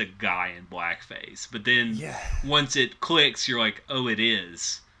color. It's a guy in blackface. But then, once it clicks, you're like, oh, it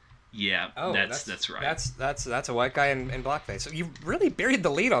is. Yeah, that's right. That's a white guy in blackface. So you really buried the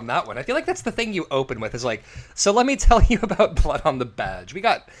lead on that one. I feel like that's the thing you open with, is like, so let me tell you about Blood on the Badge.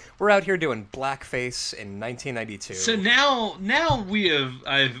 We're out here doing blackface in 1992. So now we've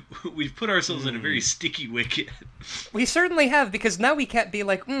put ourselves in a very sticky wicket. We certainly have, because now we can't be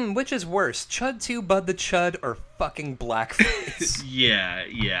like, which is worse, Chud 2, Bud the Chud, or fucking blackface?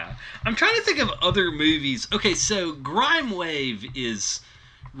 Yeah. I'm trying to think of other movies. Okay, so Grime Wave is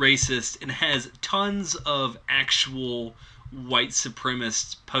racist and has tons of actual white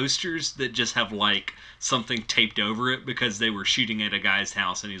supremacist posters that just have like something taped over it because they were shooting at a guy's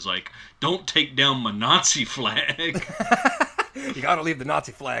house and he's like, don't take down my Nazi flag. You gotta leave the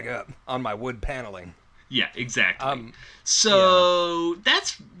Nazi flag up on my wood paneling. Yeah, exactly.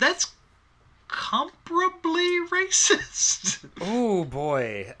 That's comparably racist. Oh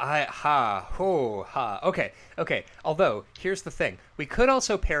boy. Okay. Although, here's the thing. We could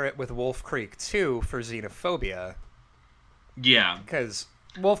also pair it with Wolf Creek 2 for xenophobia. Yeah. Because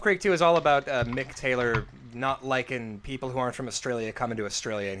Wolf Creek 2 is all about Mick Taylor not liking people who aren't from Australia coming to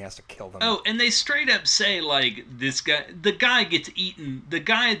Australia, and he has to kill them. Oh, and they straight up say, like, the guy gets eaten. The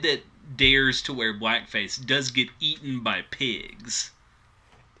guy that dares to wear blackface does get eaten by pigs.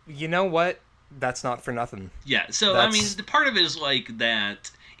 You know what? That's not for nothing. Yeah, so, I mean, the part of it is like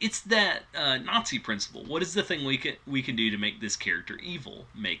that. It's that Nazi principle. What is the thing we can do to make this character evil?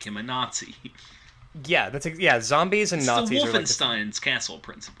 Make him a Nazi. Yeah, zombies and it's Nazis the are Wolfenstein's castle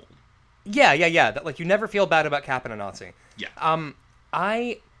principle. Yeah. That, like, you never feel bad about capping a Nazi. Yeah.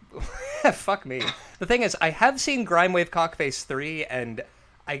 Fuck me. The thing is, I have seen Grime Wave Cockface 3, and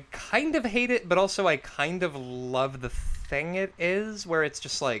I kind of hate it, but also I kind of love the thing it is, where it's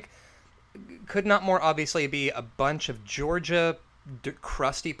just like, could not more obviously be a bunch of Georgia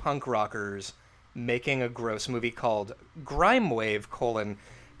crusty punk rockers making a gross movie called Grime Wave,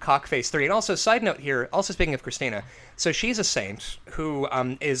 Cockface 3. And also, side note here, also speaking of Christina, so she's a saint who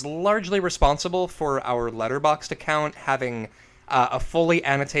is largely responsible for our Letterboxd account having a fully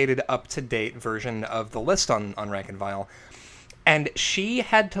annotated, up-to-date version of the list on Rank and Vile. And she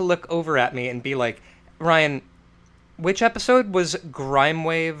had to look over at me and be like, Ryan, which episode was Grime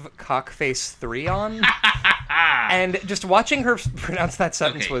Wave Cockface 3 on? And just watching her pronounce that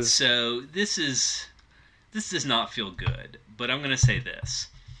sentence was... So this does not feel good, but I'm going to say this.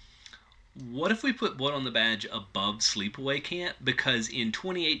 What if we put Blood on the Badge above Sleepaway Camp? Because in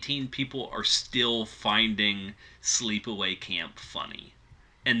 2018, people are still finding Sleepaway Camp funny.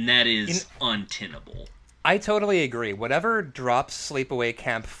 And that is untenable. I totally agree. Whatever drops Sleepaway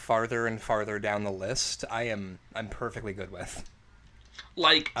Camp farther and farther down the list, I'm perfectly good with.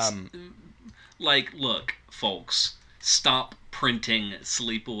 Look, folks, stop printing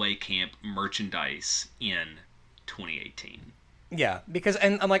Sleepaway Camp merchandise in 2018. Yeah, because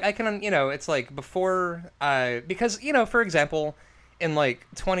and I'm like I can it's like before because for example in like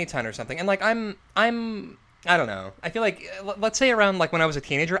 2010 or something and like I'm I don't know. I feel like let's say around like when I was a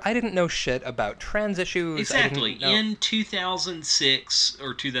teenager, I didn't know shit about trans issues. Exactly. In 2006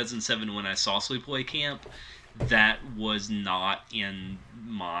 or 2007 when I saw Sleepaway Camp, that was not in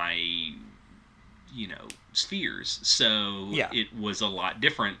my spheres. So it was a lot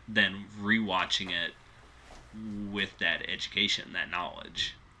different than rewatching it with that education, that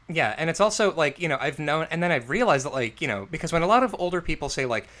knowledge. Yeah, and it's also like, I've known, and then I've realized that, like, because when a lot of older people say,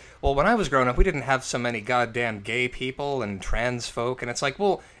 like, well, when I was growing up, we didn't have so many goddamn gay people and trans folk, and it's like,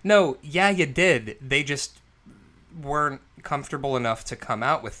 well, no, yeah, you did. They just weren't comfortable enough to come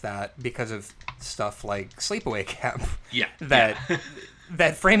out with that because of stuff like Sleepaway Camp. Yeah.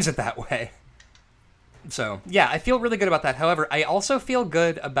 That frames it that way. So, yeah, I feel really good about that. However, I also feel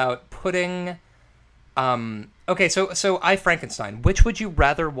good about putting... okay, so I, Frankenstein, which would you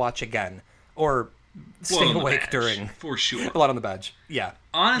rather watch again? Or stay awake during... For sure. Blood on the Badge. Yeah.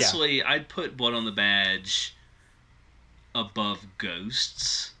 Honestly, yeah. I'd put Blood on the Badge above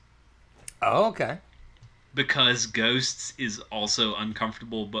Ghosts. Oh, okay. Because Ghosts is also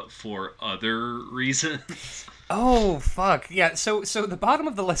uncomfortable, but for other reasons. Oh, fuck. Yeah, so the bottom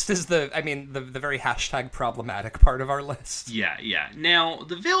of the list is the very hashtag problematic part of our list. Yeah. Now,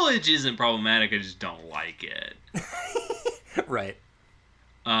 The Village isn't problematic, I just don't like it. Right.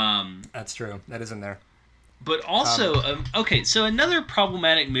 That's true. That is in there. But also, okay, so another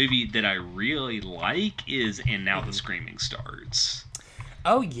problematic movie that I really like is And Now the Screaming Starts.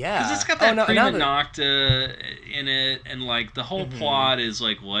 Oh, yeah. Because it's got that prima nocta in it, and, like, the whole plot is,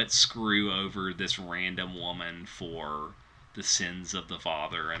 like, let's screw over this random woman for the sins of the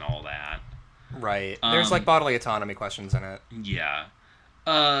father and all that. Right. There's, like, bodily autonomy questions in it. Yeah.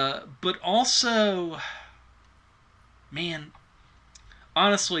 But also, man,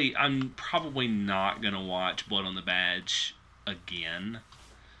 honestly, I'm probably not going to watch Blood on the Badge again.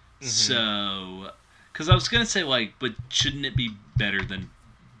 Mm-hmm. So... Because I was going to say, like, but shouldn't it be better than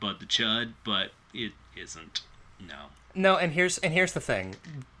Bud the Chud? But it isn't. No. No, and here's the thing.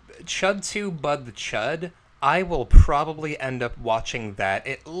 Chud 2, Bud the Chud, I will probably end up watching that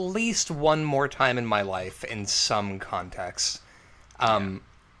at least one more time in my life in some context.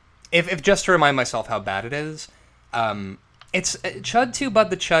 If just to remind myself how bad it is. It's Chud 2, Bud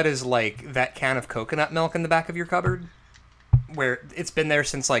the Chud is like that can of coconut milk in the back of your cupboard. Where it's been there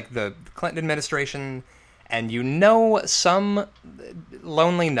since, like, the Clinton administration, and some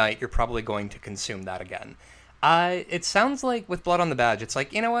lonely night you're probably going to consume that again. It sounds like with Blood on the Badge, it's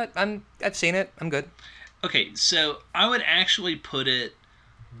like, you know what, I've seen it, I'm good. Okay, so I would actually put it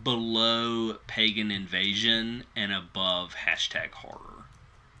below Pagan Invasion and above #horror.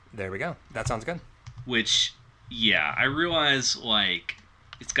 There we go. That sounds good. Which, yeah, I realize, like,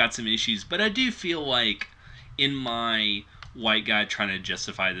 it's got some issues, but I do feel like in my... white guy trying to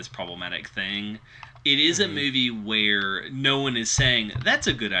justify this problematic thing, it is a movie where no one is saying that's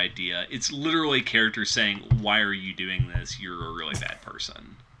a good idea. It's literally characters saying, why are you doing this? You're a really bad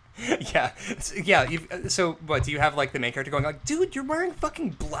person. Yeah. So what, do you have like the main character going like, dude, you're wearing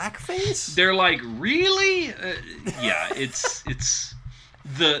fucking blackface? They're like, really? Yeah, it's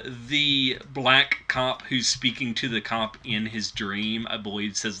the black cop who's speaking to the cop in his dream, I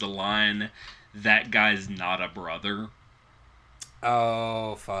believe, says the line, that guy's not a brother.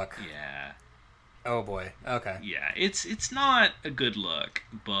 Oh, fuck. Yeah. Oh, boy. Okay. Yeah, it's not a good look,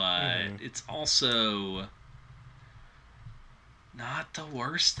 but it's also not the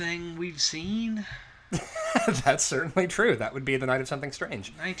worst thing we've seen. That's certainly true. That would be The Night of Something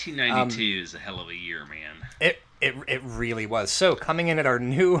Strange. 1992 is a hell of a year, man. It really was. So, coming in at our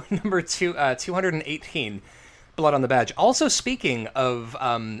new number 218, Blood on the Badge. Also, speaking of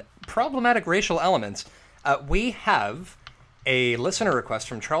problematic racial elements, we have... a listener request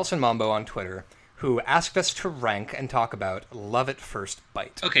from Charleston Mambo on Twitter who asked us to rank and talk about Love at First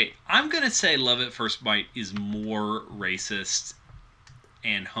Bite. Okay, I'm going to say Love at First Bite is more racist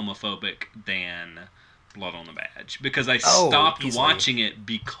and homophobic than Blood on the Badge. Because I stopped watching it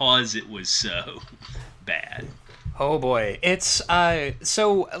because it was so bad. Oh boy. It's,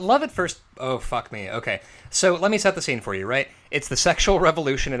 so Love at First... Oh, fuck me. Okay. So let me set the scene for you, right? It's the sexual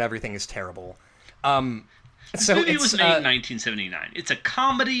revolution and everything is terrible. This movie was made in 1979. It's a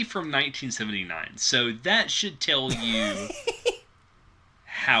comedy from 1979, so that should tell you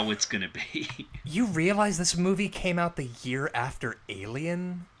how it's going to be. You realize this movie came out the year after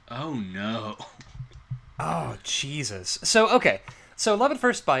Alien? Oh, no. Oh, Jesus. So, okay. So Love at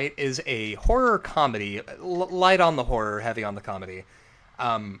First Bite is a horror comedy, light on the horror, heavy on the comedy.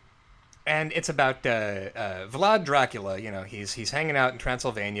 And it's about Vlad Dracula. You know, he's hanging out in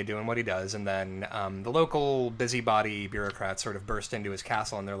Transylvania doing what he does, and then the local busybody bureaucrats sort of burst into his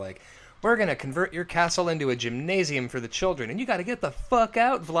castle, and they're like, "We're gonna convert your castle into a gymnasium for the children, and you got to get the fuck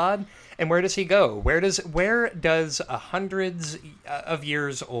out, Vlad." And where does he go? Where does a hundreds of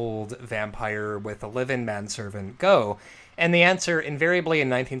years old vampire with a live-in manservant go? And the answer, invariably in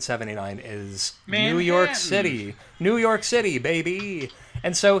 1979, is Manhattan. New York City, baby.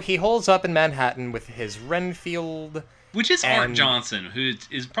 And so he holds up in Manhattan with his Renfield. Which is Art Johnson, who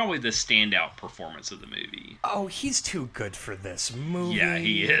is probably the standout performance of the movie. Oh, he's too good for this movie. Yeah,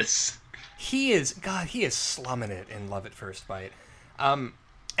 he is. He is slumming it in Love at First Bite.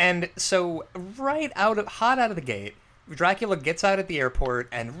 And so hot out of the gate, Dracula gets out at the airport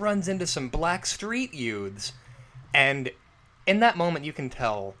and runs into some black street youths. And in that moment, you can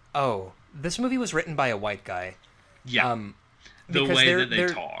tell, oh, this movie was written by a white guy. Yeah. The way that they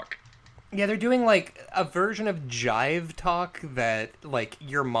talk. Yeah, they're doing, like, a version of jive talk that, like,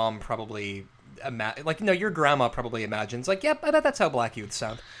 your mom probably... your grandma probably imagines. Like, yep, I bet that's how black youths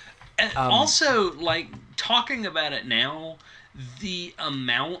sound. Also, like, talking about it now, the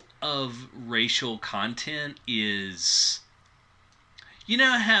amount of racial content is... You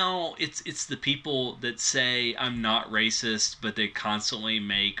know how it's the people that say, I'm not racist, but they constantly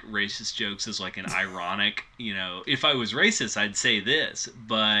make racist jokes as, like, an ironic, you know, if I was racist, I'd say this,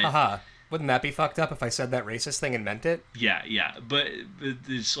 but... Wouldn't that be fucked up if I said that racist thing and meant it? Yeah, but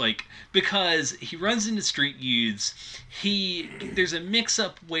it's like, because he runs into street youths, there's a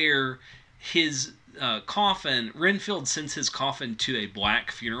mix-up where his coffin, Renfield sends his coffin to a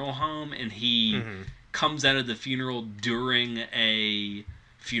black funeral home, and he comes out of the funeral during a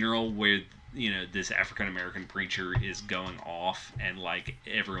funeral where, you know, this African-American preacher is going off, and, like,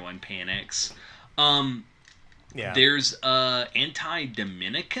 everyone panics. Yeah. There's a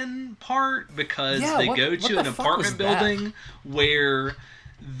anti-Dominican part because they go to an apartment building where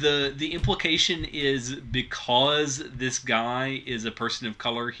the implication is because this guy is a person of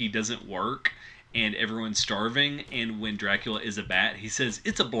color, he doesn't work and everyone's starving, and when Dracula is a bat, he says,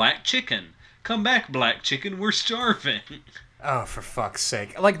 "It's a black chicken. Come back, black chicken, we're starving." Oh, for fuck's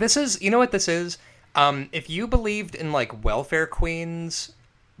sake. Like, this is, you know what this is? If you believed in, like, welfare queens...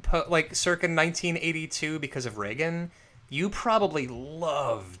 like circa 1982 because of Reagan, you probably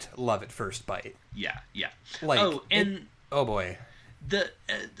loved Love at First Bite. Yeah. Like, oh boy. The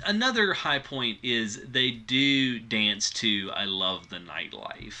another high point is they do dance to "I Love the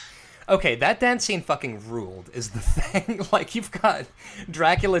Nightlife." Okay, that dance scene fucking ruled, is the thing. Like, you've got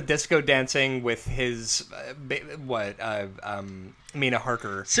Dracula disco dancing with his, Mina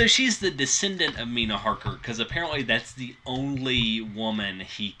Harker. So she's the descendant of Mina Harker, because apparently that's the only woman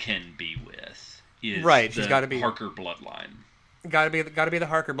he can be with. Right, she's got to be Harker bloodline. Got to be the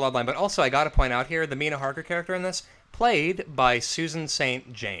Harker bloodline. But also, I got to point out here, the Mina Harker character in this, played by Susan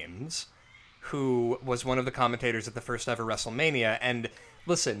St. James, who was one of the commentators at the first ever WrestleMania, and...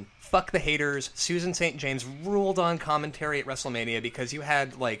 Listen, fuck the haters. Susan St. James ruled on commentary at WrestleMania because you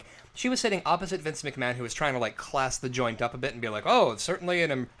had, like... She was sitting opposite Vince McMahon, who was trying to, like, class the joint up a bit and be like, oh, it's certainly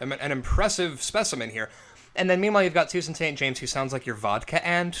an impressive specimen here. And then, meanwhile, you've got Susan St. James, who sounds like your vodka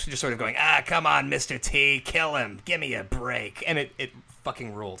aunt, just sort of going, come on, Mr. T, kill him, give me a break. And it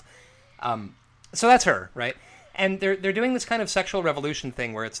fucking ruled. So that's her, right? And they're doing this kind of sexual revolution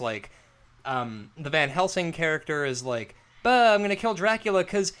thing where it's like, the Van Helsing character is like, I'm going to kill Dracula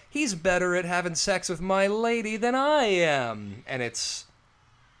because he's better at having sex with my lady than I am. And it's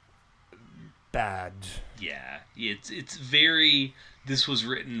bad. Yeah, it's very... This was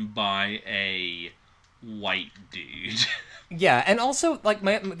written by a white dude. Yeah, and also, like,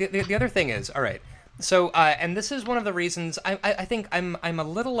 the other thing is, all right, so, and this is one of the reasons I think I'm a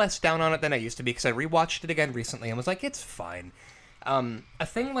little less down on it than I used to be, because I rewatched it again recently and was like, it's fine. A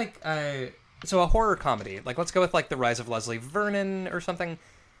thing like... So a horror comedy, like let's go with like The Rise of Leslie Vernon or something.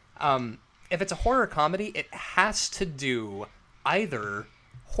 If it's a horror comedy, it has to do either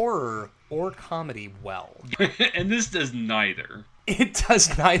horror or comedy well. And this does neither. It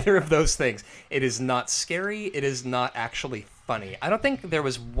does neither of those things. It is not scary. It is not actually funny. I don't think there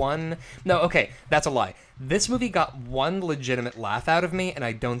was one... No, okay, that's a lie. This movie got one legitimate laugh out of me, and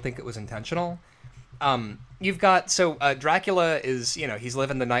I don't think it was intentional. You've got, Dracula is, he's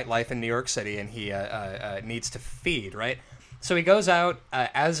living the nightlife in New York City, and he needs to feed, right? So he goes out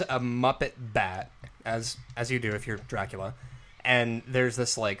as a Muppet bat, as you do if you're Dracula, and there's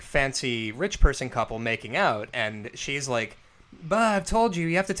this, like, fancy rich person couple making out, and she's like, But I've told you,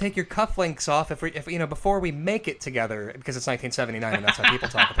 you have to take your cufflinks off if before we make it together, because it's 1979 and that's how people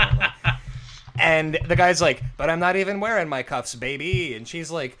talk apparently. And the guy's like, but I'm not even wearing my cuffs, baby. And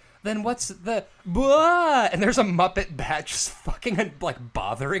she's like, then what's the blah? And there's a Muppet bat just fucking like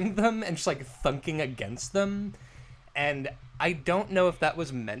bothering them and just like thunking against them. And I don't know if that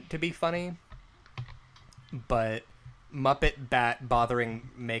was meant to be funny, but Muppet bat bothering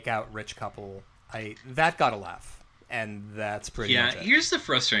makeout rich couple, that got a laugh. And that's pretty much it. Here's the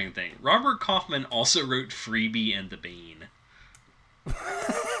frustrating thing. Robert Kaufman also wrote Freebie and the Bean.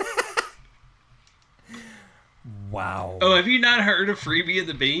 Wow. Oh, have you not heard of Freebie and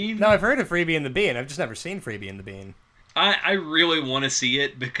the Bean? No, I've heard of Freebie and the Bean. I've just never seen Freebie and the Bean. I really want to see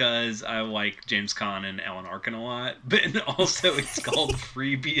it because I like James Caan and Alan Arkin a lot, but also it's called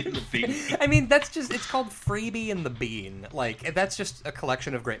Freebie and the Bean. I mean, it's called Freebie and the Bean. Like, that's just a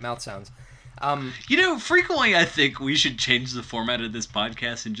collection of great mouth sounds. Frequently I think we should change the format of this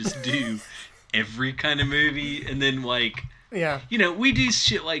podcast and just do every kind of movie, and then like... Yeah. We do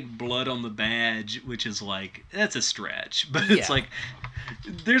shit like Blood on the Badge, which is like, that's a stretch. But it's like,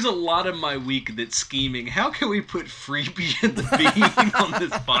 there's a lot of my week that's scheming. How can we put Freebie and the Bean on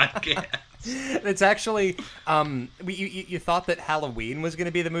this podcast? It's actually, you thought that Halloween was going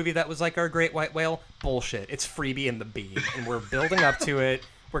to be the movie that was like our Great White Whale? Bullshit. It's Freebie and the Bean. And we're building up to it.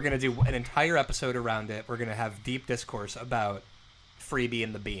 We're going to do an entire episode around it. We're going to have deep discourse about Freebie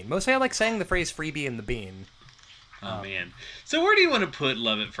and the Bean. Mostly I like saying the phrase Freebie and the Bean. Oh, man. So where do you want to put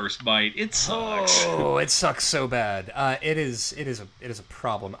Love at First Bite? It sucks. Oh, it sucks so bad. It is a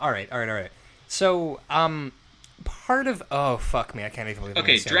problem. All right. So, part of... Oh, fuck me. I can't even believe it.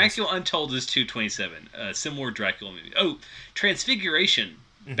 Okay, Dracula Untold is 227. Similar Dracula movie. Oh, Transfiguration.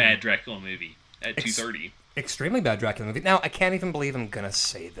 Bad Dracula movie at 230. Extremely bad Dracula movie. Now, I can't even believe I'm going to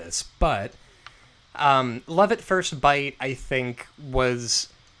say this, but Love at First Bite, I think, was...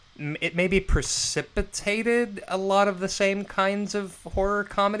 It maybe precipitated a lot of the same kinds of horror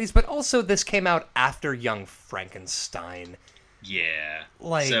comedies, but also this came out after Young Frankenstein. Yeah.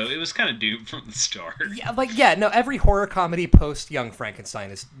 Like, so it was kind of doomed from the start. Yeah, no, every horror comedy post Young Frankenstein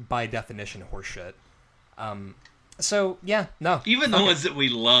is by definition horseshit. So, yeah, no. Even the ones that we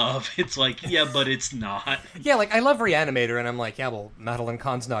love, it's like, yeah, but it's not. Yeah, like, I love Reanimator, and I'm like, yeah, well, Madeline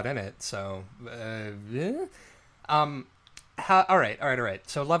Kahn's not in it, so, yeah. All right.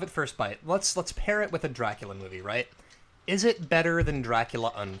 So, Love at First Bite. Let's pair it with a Dracula movie, right? Is it better than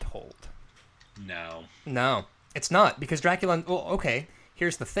Dracula Untold? No, it's not, because Dracula... Well, okay,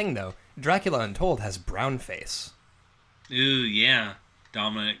 here's the thing, though. Dracula Untold has brown face. Ooh, yeah.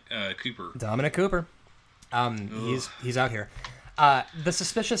 Dominic Cooper. He's out here. The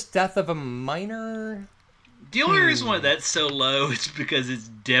Suspicious Death of a Minor... The only reason why that's so low is because it's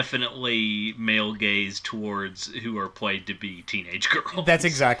definitely male gaze towards who are played to be teenage girls. That's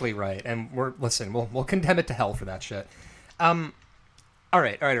exactly right. And we'll condemn it to hell for that shit. All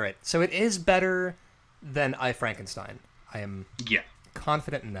right. So it is better than I, Frankenstein. I am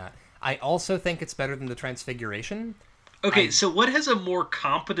confident in that. I also think it's better than The Transfiguration. Okay, so what has a more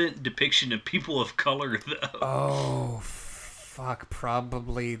competent depiction of people of color, though? Oh, fuck.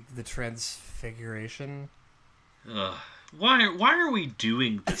 Probably The Transfiguration. Why are we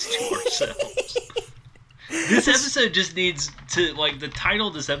doing this to ourselves? This episode just needs to, like, the title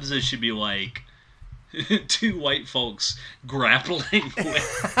of this episode should be like two white folks grappling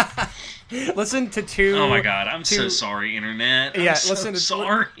with... Listen to two... Oh my god, I'm so sorry, Internet.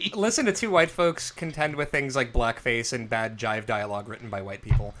 Sorry. Listen to two white folks contend with things like blackface and bad jive dialogue written by white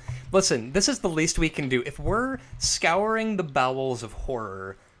people. Listen, this is the least we can do. If we're scouring the bowels of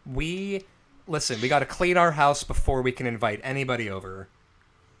horror, we got to clean our house before we can invite anybody over.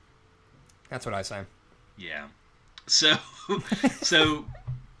 That's what I say. Yeah. So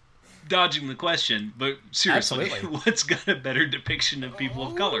dodging the question, but seriously, what's got a better depiction of people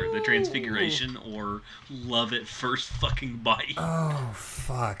of color? The Transfiguration or Love at First fucking Bite? Oh,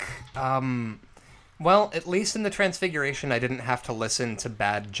 fuck. Well, at least in The Transfiguration, I didn't have to listen to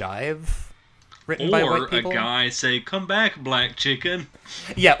bad jive written by white people. Or a guy say, "Come back, black chicken."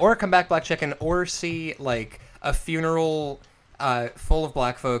 Yeah, or "Come back, black chicken," or see, like, a funeral full of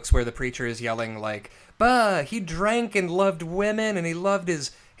black folks where the preacher is yelling, like, "Bah, he drank and loved women, and he loved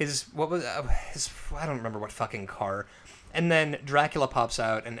his I don't remember what fucking car." And then Dracula pops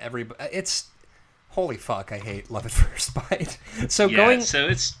out, and it's... Holy fuck, I hate Love at First Bite. So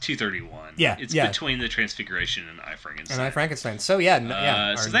it's 231. Yeah, it's between The Transfiguration and I, Frankenstein. So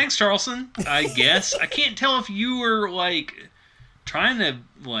yeah. So thanks, Charleston. I guess I can't tell if you were like trying to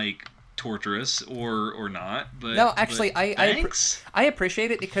like torturous or not, but no, actually, thanks. I appreciate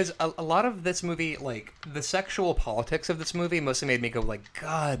it because a lot of this movie, like the sexual politics of this movie, mostly made me go like,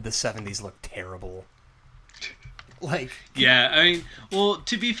 God, the 70s look terrible. Like, yeah, I mean, well,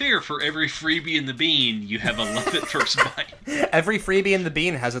 to be fair, for every freebie in the bean, you have a love at first bite. Every freebie in the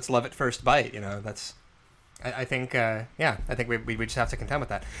bean has its love at first bite. That's. I think, I think we just have to contend with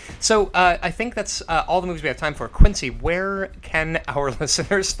that. So I think that's all the movies we have time for. Quincy, where can our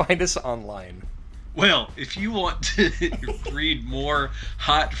listeners find us online? Well, if you want to read more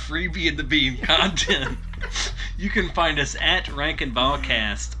hot freebie in the bean content, you can find us at Rank and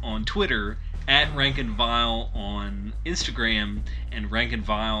Vilecast on Twitter, at Rank and Vile on Instagram, and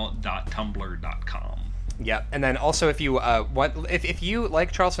rankandvile.tumblr.com. Yeah, and then also if you if you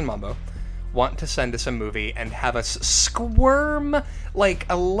like Charleston Mambo, want to send us a movie and have us squirm like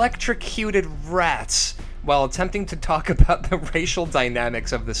electrocuted rats while attempting to talk about the racial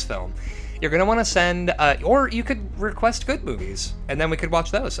dynamics of this film, you're going to want to send, or you could request good movies, and then we could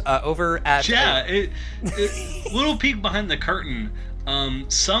watch those over at... Yeah, little peek behind the curtain.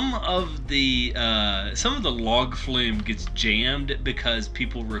 Some of the log flume gets jammed because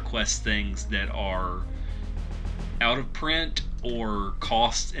people request things that are out of print or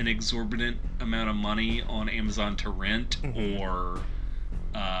cost an exorbitant amount of money on Amazon to rent, or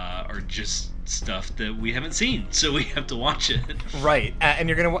just stuff that we haven't seen, so we have to watch it. Right, and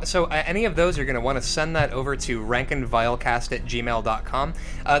you're gonna any of those, you're gonna want to send that over to rankandvilecast@gmail.com.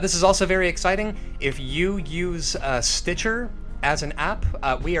 This is also very exciting. If you use Stitcher as an app,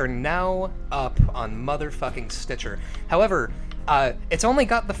 we are now up on motherfucking Stitcher. However, it's only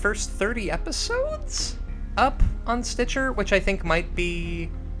got the first 30 episodes up on Stitcher, which I think might be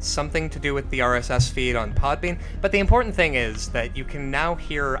something to do with the RSS feed on Podbean. But the important thing is that you can now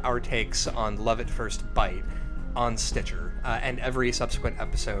hear our takes on Love at First Bite on Stitcher, and every subsequent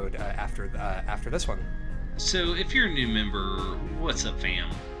episode after this one. So if you're a new member, what's up,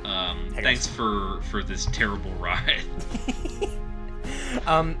 fam? Hey, thanks for this terrible ride.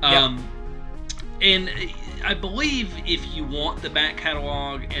 And I believe if you want the back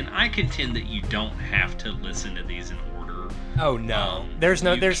catalog, and I contend that you don't have to listen to these in order. Oh no, there's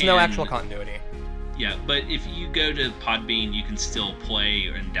no actual continuity. Yeah, but if you go to Podbean, you can still play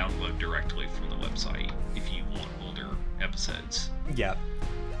and download directly from the website if you want older episodes. Yeah.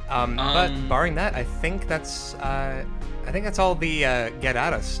 But barring that, I think that's all the get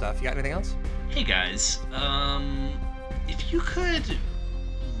at us stuff. You got anything else? Hey guys, if you could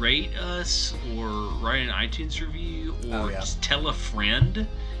rate us or write an iTunes review or just tell a friend,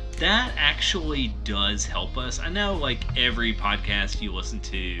 that actually does help us. I know, like, every podcast you listen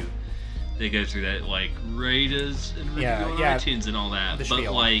to, they go through that, like, rate us and review on iTunes and all that, but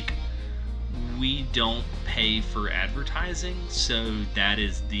like, we don't pay for advertising, so that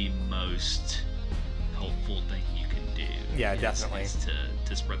is the most helpful thing you can do. Yeah, definitely. Is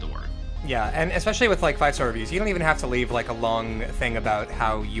to spread the word. Yeah, and especially with, like, 5-star reviews, you don't even have to leave, like, a long thing about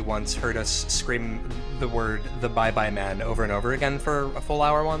how you once heard us scream the word "the bye-bye man" over and over again for a full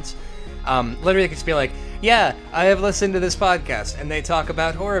hour once. Literally, you can just be like, yeah, I have listened to this podcast, and they talk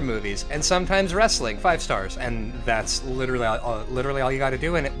about horror movies, and sometimes wrestling, 5 stars, and that's literally all you gotta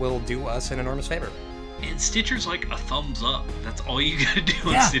do, and it will do us an enormous favor. And Stitcher's like a thumbs up. That's all you gotta do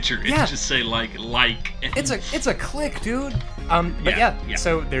on Stitcher. It's just say like. And... It's a click, dude.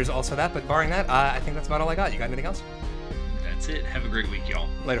 So there's also that. But barring that, I think that's about all I got. You got anything else? That's it. Have a great week, y'all.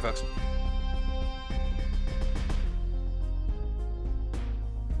 Later, folks.